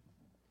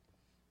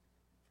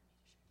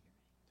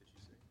 Did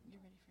you say? You're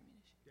ready for me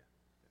to share?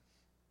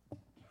 Yeah.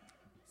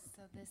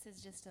 So this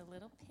is just a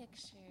little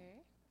picture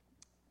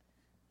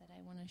that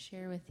I want to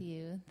share with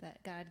you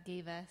that God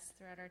gave us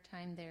throughout our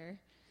time there.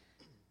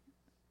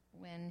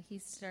 When he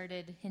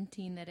started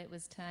hinting that it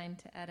was time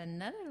to add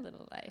another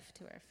little life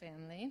to our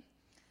family,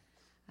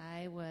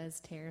 I was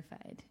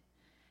terrified.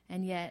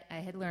 And yet I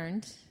had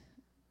learned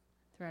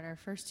throughout our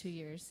first 2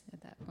 years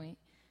at that point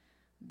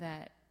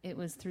that it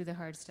was through the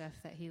hard stuff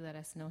that he let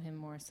us know him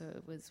more, so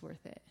it was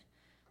worth it.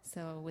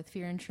 So with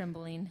fear and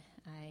trembling,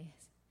 I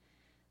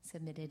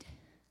submitted.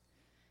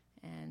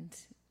 And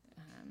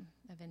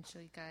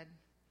eventually God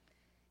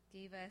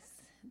gave us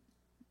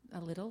a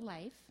little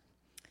life.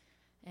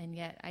 And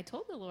yet I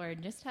told the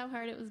Lord just how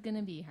hard it was going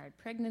to be. Hard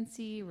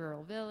pregnancy,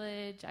 rural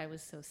village. I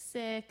was so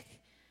sick.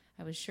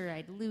 I was sure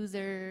I'd lose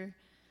her.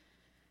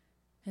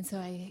 And so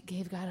I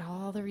gave God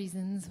all the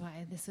reasons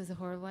why this was a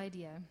horrible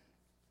idea.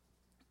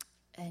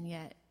 And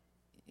yet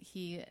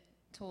he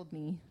told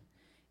me,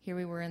 here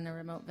we were in the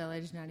remote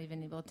village, not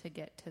even able to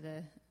get to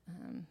the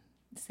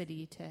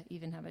city to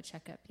even have a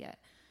checkup yet.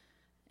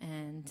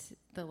 And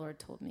the Lord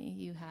told me,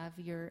 you have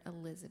your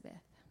Elizabeth.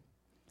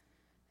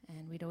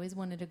 And we'd always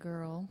wanted a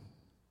girl.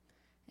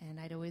 And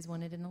I'd always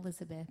wanted an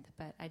Elizabeth,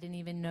 but I didn't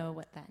even know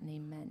what that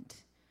name meant.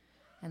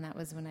 And that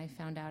was when I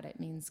found out it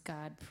means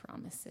God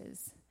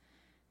promises.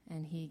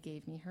 And he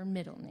gave me her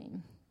middle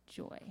name,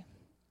 Joy.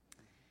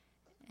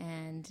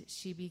 And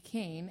she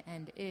became,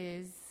 and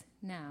is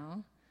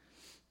now,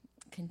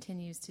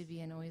 continues to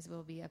be and always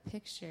will be a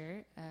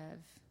picture of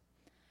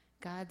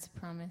God's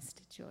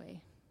promised joy.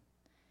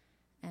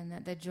 And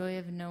that the joy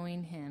of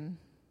knowing him,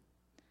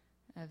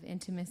 of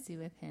intimacy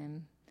with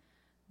him,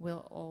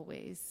 will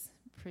always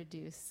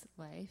produce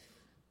life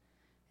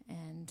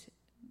and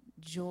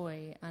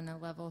joy on a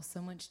level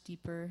so much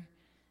deeper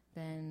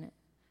than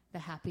the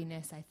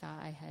happiness I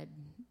thought I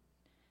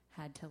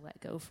had to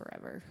let go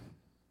forever.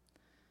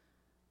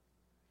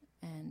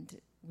 And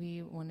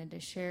we wanted to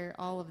share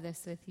all of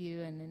this with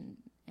you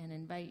and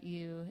invite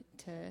you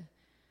to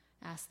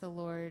ask the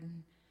Lord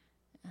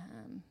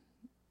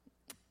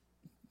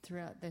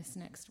throughout this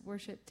next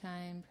worship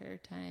time, prayer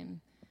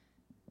time,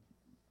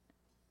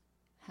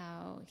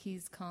 how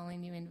he's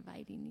calling you,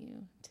 inviting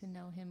you to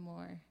know him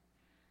more.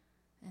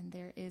 And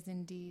there is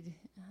indeed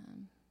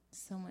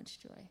so much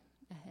joy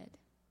ahead.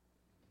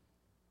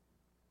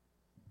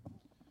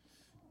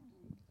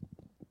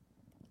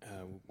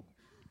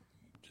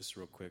 Just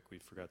real quick, we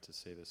forgot to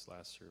say this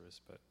last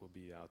service, but we'll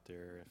be out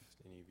there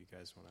if any of you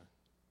guys want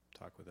to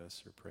talk with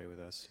us or pray with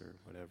us or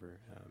whatever.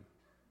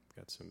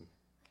 Got some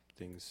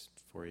things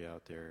for you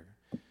out there.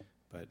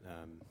 But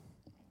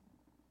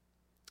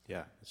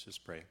yeah, let's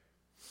just pray.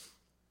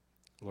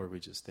 Lord, we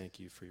just thank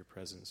you for your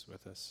presence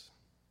with us.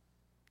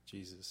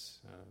 Jesus,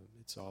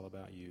 it's all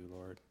about you,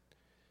 Lord.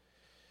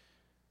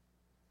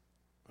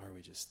 Lord,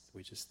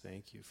 we just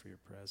thank you for your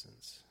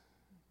presence.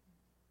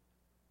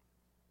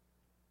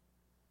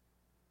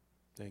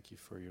 Thank you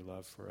for your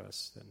love for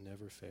us that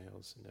never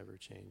fails and never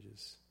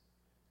changes.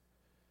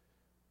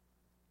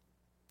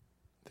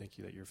 Thank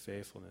you that your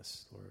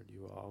faithfulness, Lord,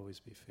 you will always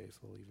be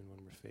faithful even when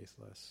we're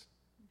faithless.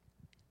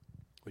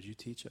 Would you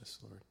teach us,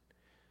 Lord,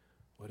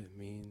 what it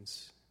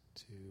means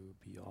to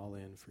be all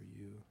in for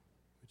you?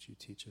 Would you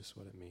teach us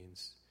what it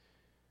means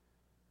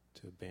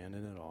to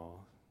abandon it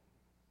all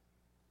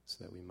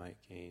so that we might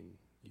gain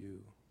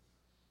you?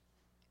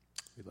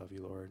 We love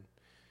you, Lord.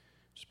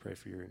 Just pray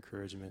for your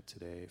encouragement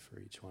today for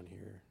each one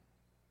here,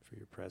 for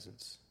your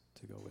presence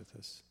to go with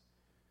us.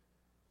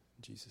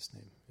 In Jesus'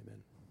 name,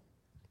 amen.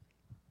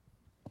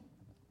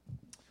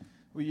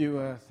 Will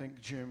you thank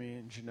Jeremy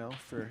and Janelle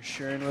for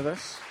sharing with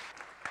us?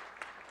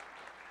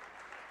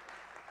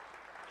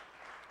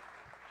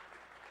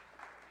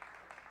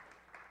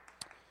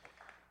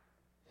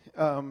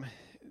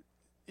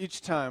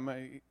 Each time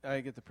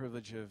I get the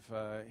privilege of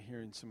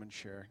hearing someone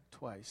share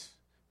twice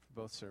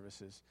for both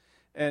services.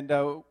 And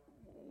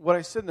what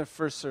I said in the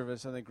first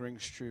service, I think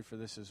rings true for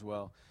this as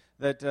well,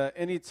 that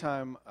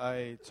anytime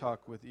I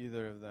talk with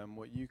either of them,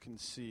 what you can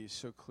see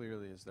so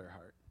clearly is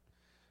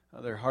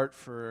their heart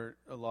for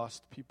a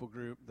lost people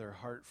group, their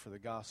heart for the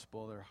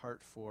gospel, their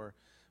heart for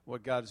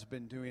what God's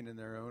been doing in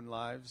their own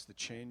lives, the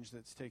change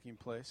that's taking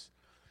place.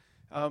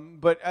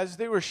 But as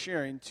they were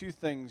sharing, two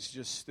things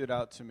just stood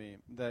out to me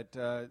that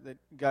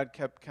God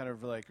kept kind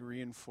of like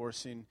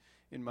reinforcing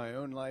in my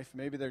own life.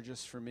 Maybe they're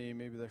just for me,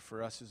 maybe they're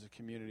for us as a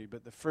community.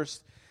 But the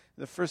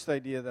first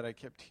idea that I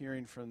kept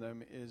hearing from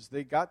them is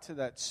they got to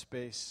that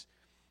space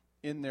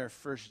in their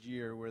first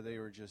year where they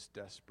were just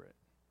desperate.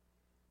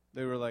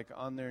 They were like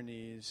on their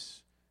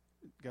knees.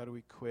 God,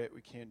 we quit.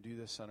 We can't do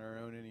this on our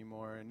own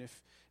anymore. And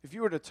if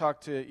you were to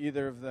talk to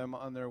either of them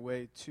on their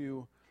way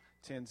to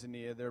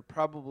Tanzania, there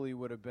probably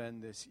would have been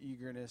this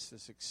eagerness,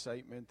 this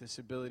excitement, this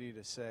ability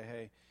to say,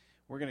 hey,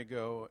 we're going to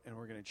go and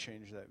we're going to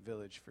change that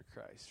village for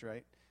Christ,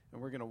 right? And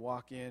we're going to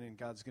walk in and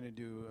God's going to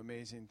do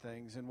amazing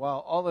things. And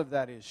while all of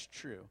that is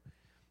true,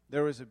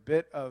 there was a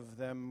bit of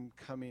them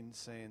coming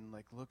saying,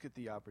 like, look at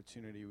the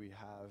opportunity we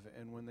have.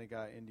 And when they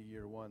got into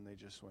year one, they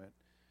just went,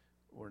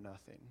 or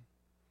nothing.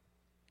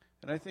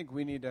 And I think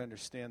we need to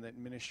understand that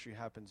ministry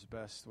happens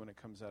best when it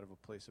comes out of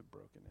a place of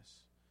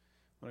brokenness,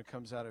 when it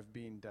comes out of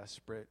being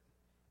desperate,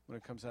 when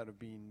it comes out of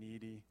being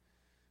needy,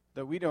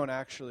 that we don't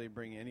actually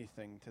bring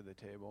anything to the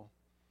table.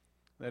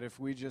 That if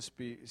we just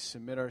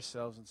submit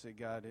ourselves and say,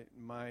 God,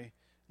 my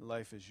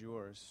life is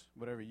yours,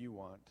 whatever you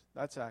want,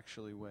 that's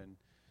actually when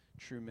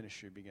true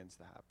ministry begins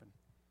to happen.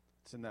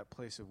 It's in that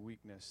place of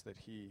weakness that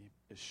he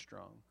is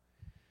strong.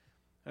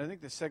 And I think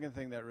the second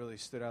thing that really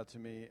stood out to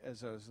me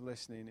as I was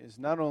listening is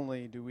not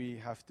only do we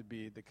have to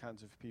be the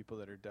kinds of people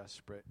that are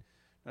desperate,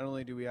 not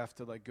only do we have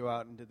to like go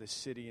out into the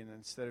city and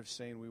instead of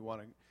saying we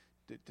want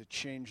to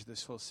change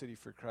this whole city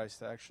for Christ,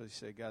 to actually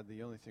say, God,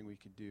 the only thing we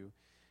could do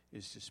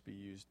is just be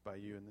used by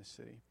you in this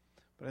city.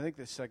 But I think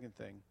the second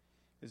thing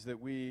is that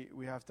we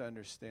have to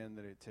understand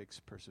that it takes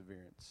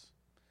perseverance.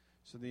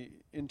 So the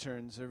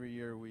interns, every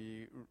year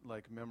we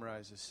like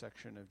memorize a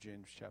section of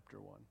James chapter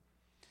 1.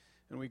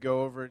 And we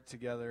go over it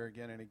together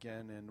again and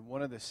again. And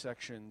one of the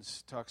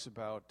sections talks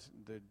about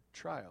the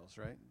trials,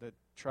 right? That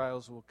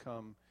trials will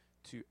come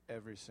to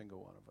every single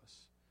one of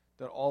us.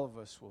 That all of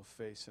us will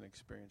face and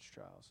experience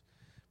trials.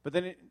 But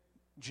then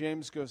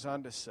James goes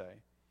on to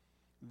say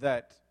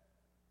that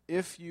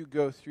if you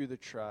go through the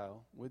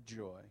trial with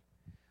joy,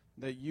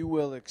 that you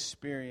will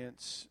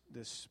experience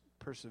this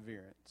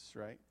perseverance,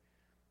 right?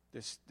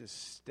 This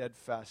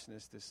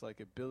steadfastness, this like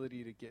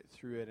ability to get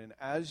through it. And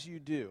as you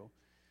do,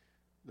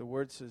 the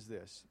word says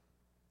this,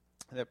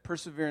 that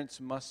perseverance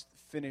must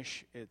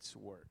finish its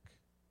work.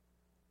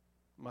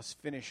 Must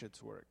finish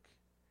its work.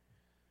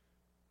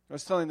 I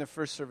was telling the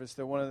first service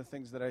that one of the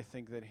things that I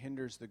think that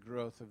hinders the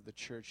growth of the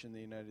church in the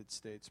United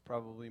States,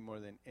 probably more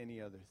than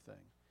any other thing,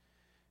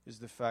 is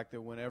the fact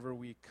that whenever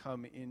we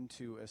come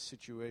into a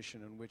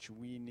situation in which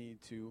we need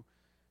to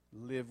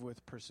live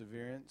with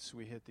perseverance,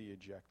 we hit the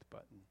eject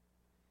button.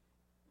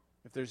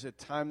 If there's a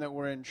time that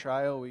we're in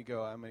trial, we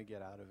go, I'm going to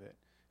get out of it.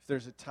 If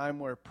there's a time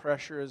where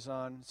pressure is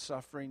on,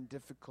 suffering,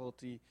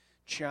 difficulty,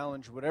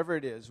 challenge, whatever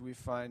it is, we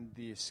find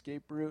the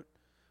escape route.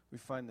 We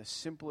find the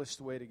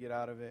simplest way to get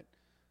out of it.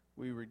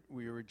 We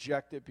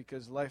reject it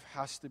because life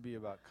has to be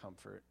about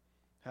comfort.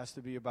 It has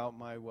to be about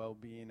my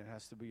well-being. It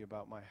has to be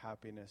about my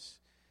happiness.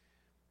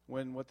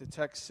 When what the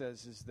text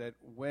says is that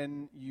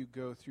when you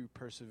go through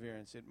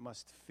perseverance, it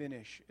must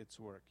finish its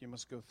work. You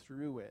must go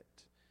through it.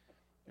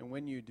 And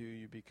when you do,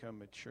 you become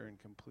mature and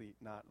complete,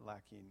 not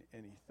lacking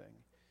anything.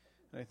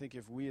 And I think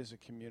if we as a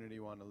community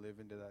want to live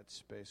into that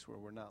space where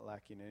we're not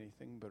lacking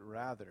anything, but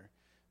rather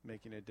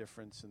making a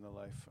difference in the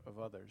life of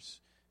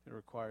others, it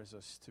requires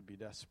us to be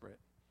desperate,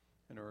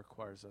 and it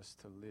requires us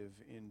to live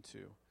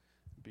into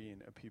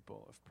being a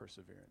people of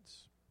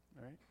perseverance.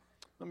 All right?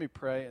 Let me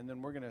pray, and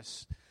then we're going to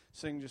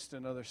sing just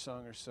another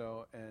song or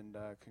so and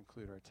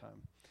conclude our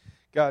time.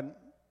 God,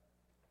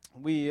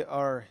 we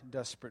are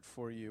desperate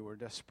for you. We're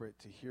desperate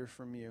to hear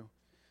from you.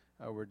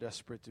 We're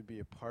desperate to be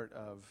a part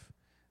of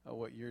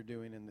what you're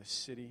doing in this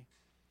city.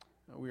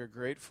 We are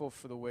grateful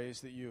for the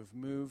ways that you have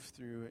moved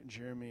through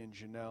Jeremy and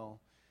Janelle,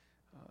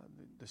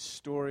 the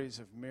stories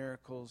of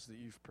miracles that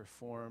you've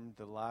performed,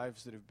 the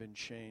lives that have been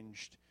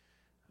changed.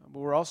 But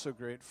we're also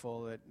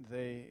grateful that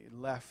they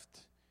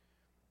left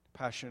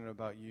passionate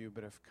about you,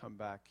 but have come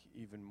back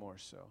even more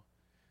so.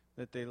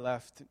 That they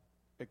left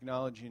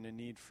acknowledging a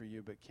need for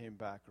you, but came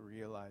back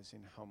realizing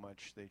how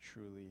much they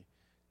truly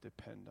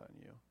depend on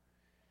you.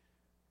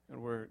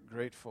 And we're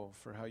grateful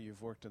for how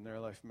you've worked in their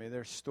life. May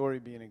their story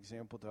be an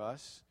example to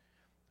us,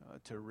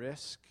 to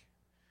risk,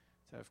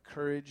 to have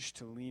courage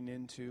to lean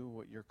into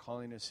what you're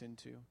calling us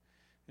into,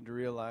 and to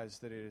realize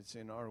that it is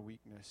in our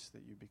weakness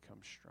that you become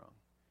strong.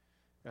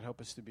 God, help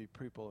us to be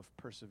people of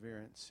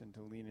perseverance and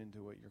to lean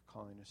into what you're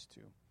calling us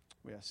to.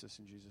 We ask this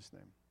in Jesus'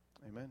 name.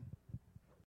 Amen.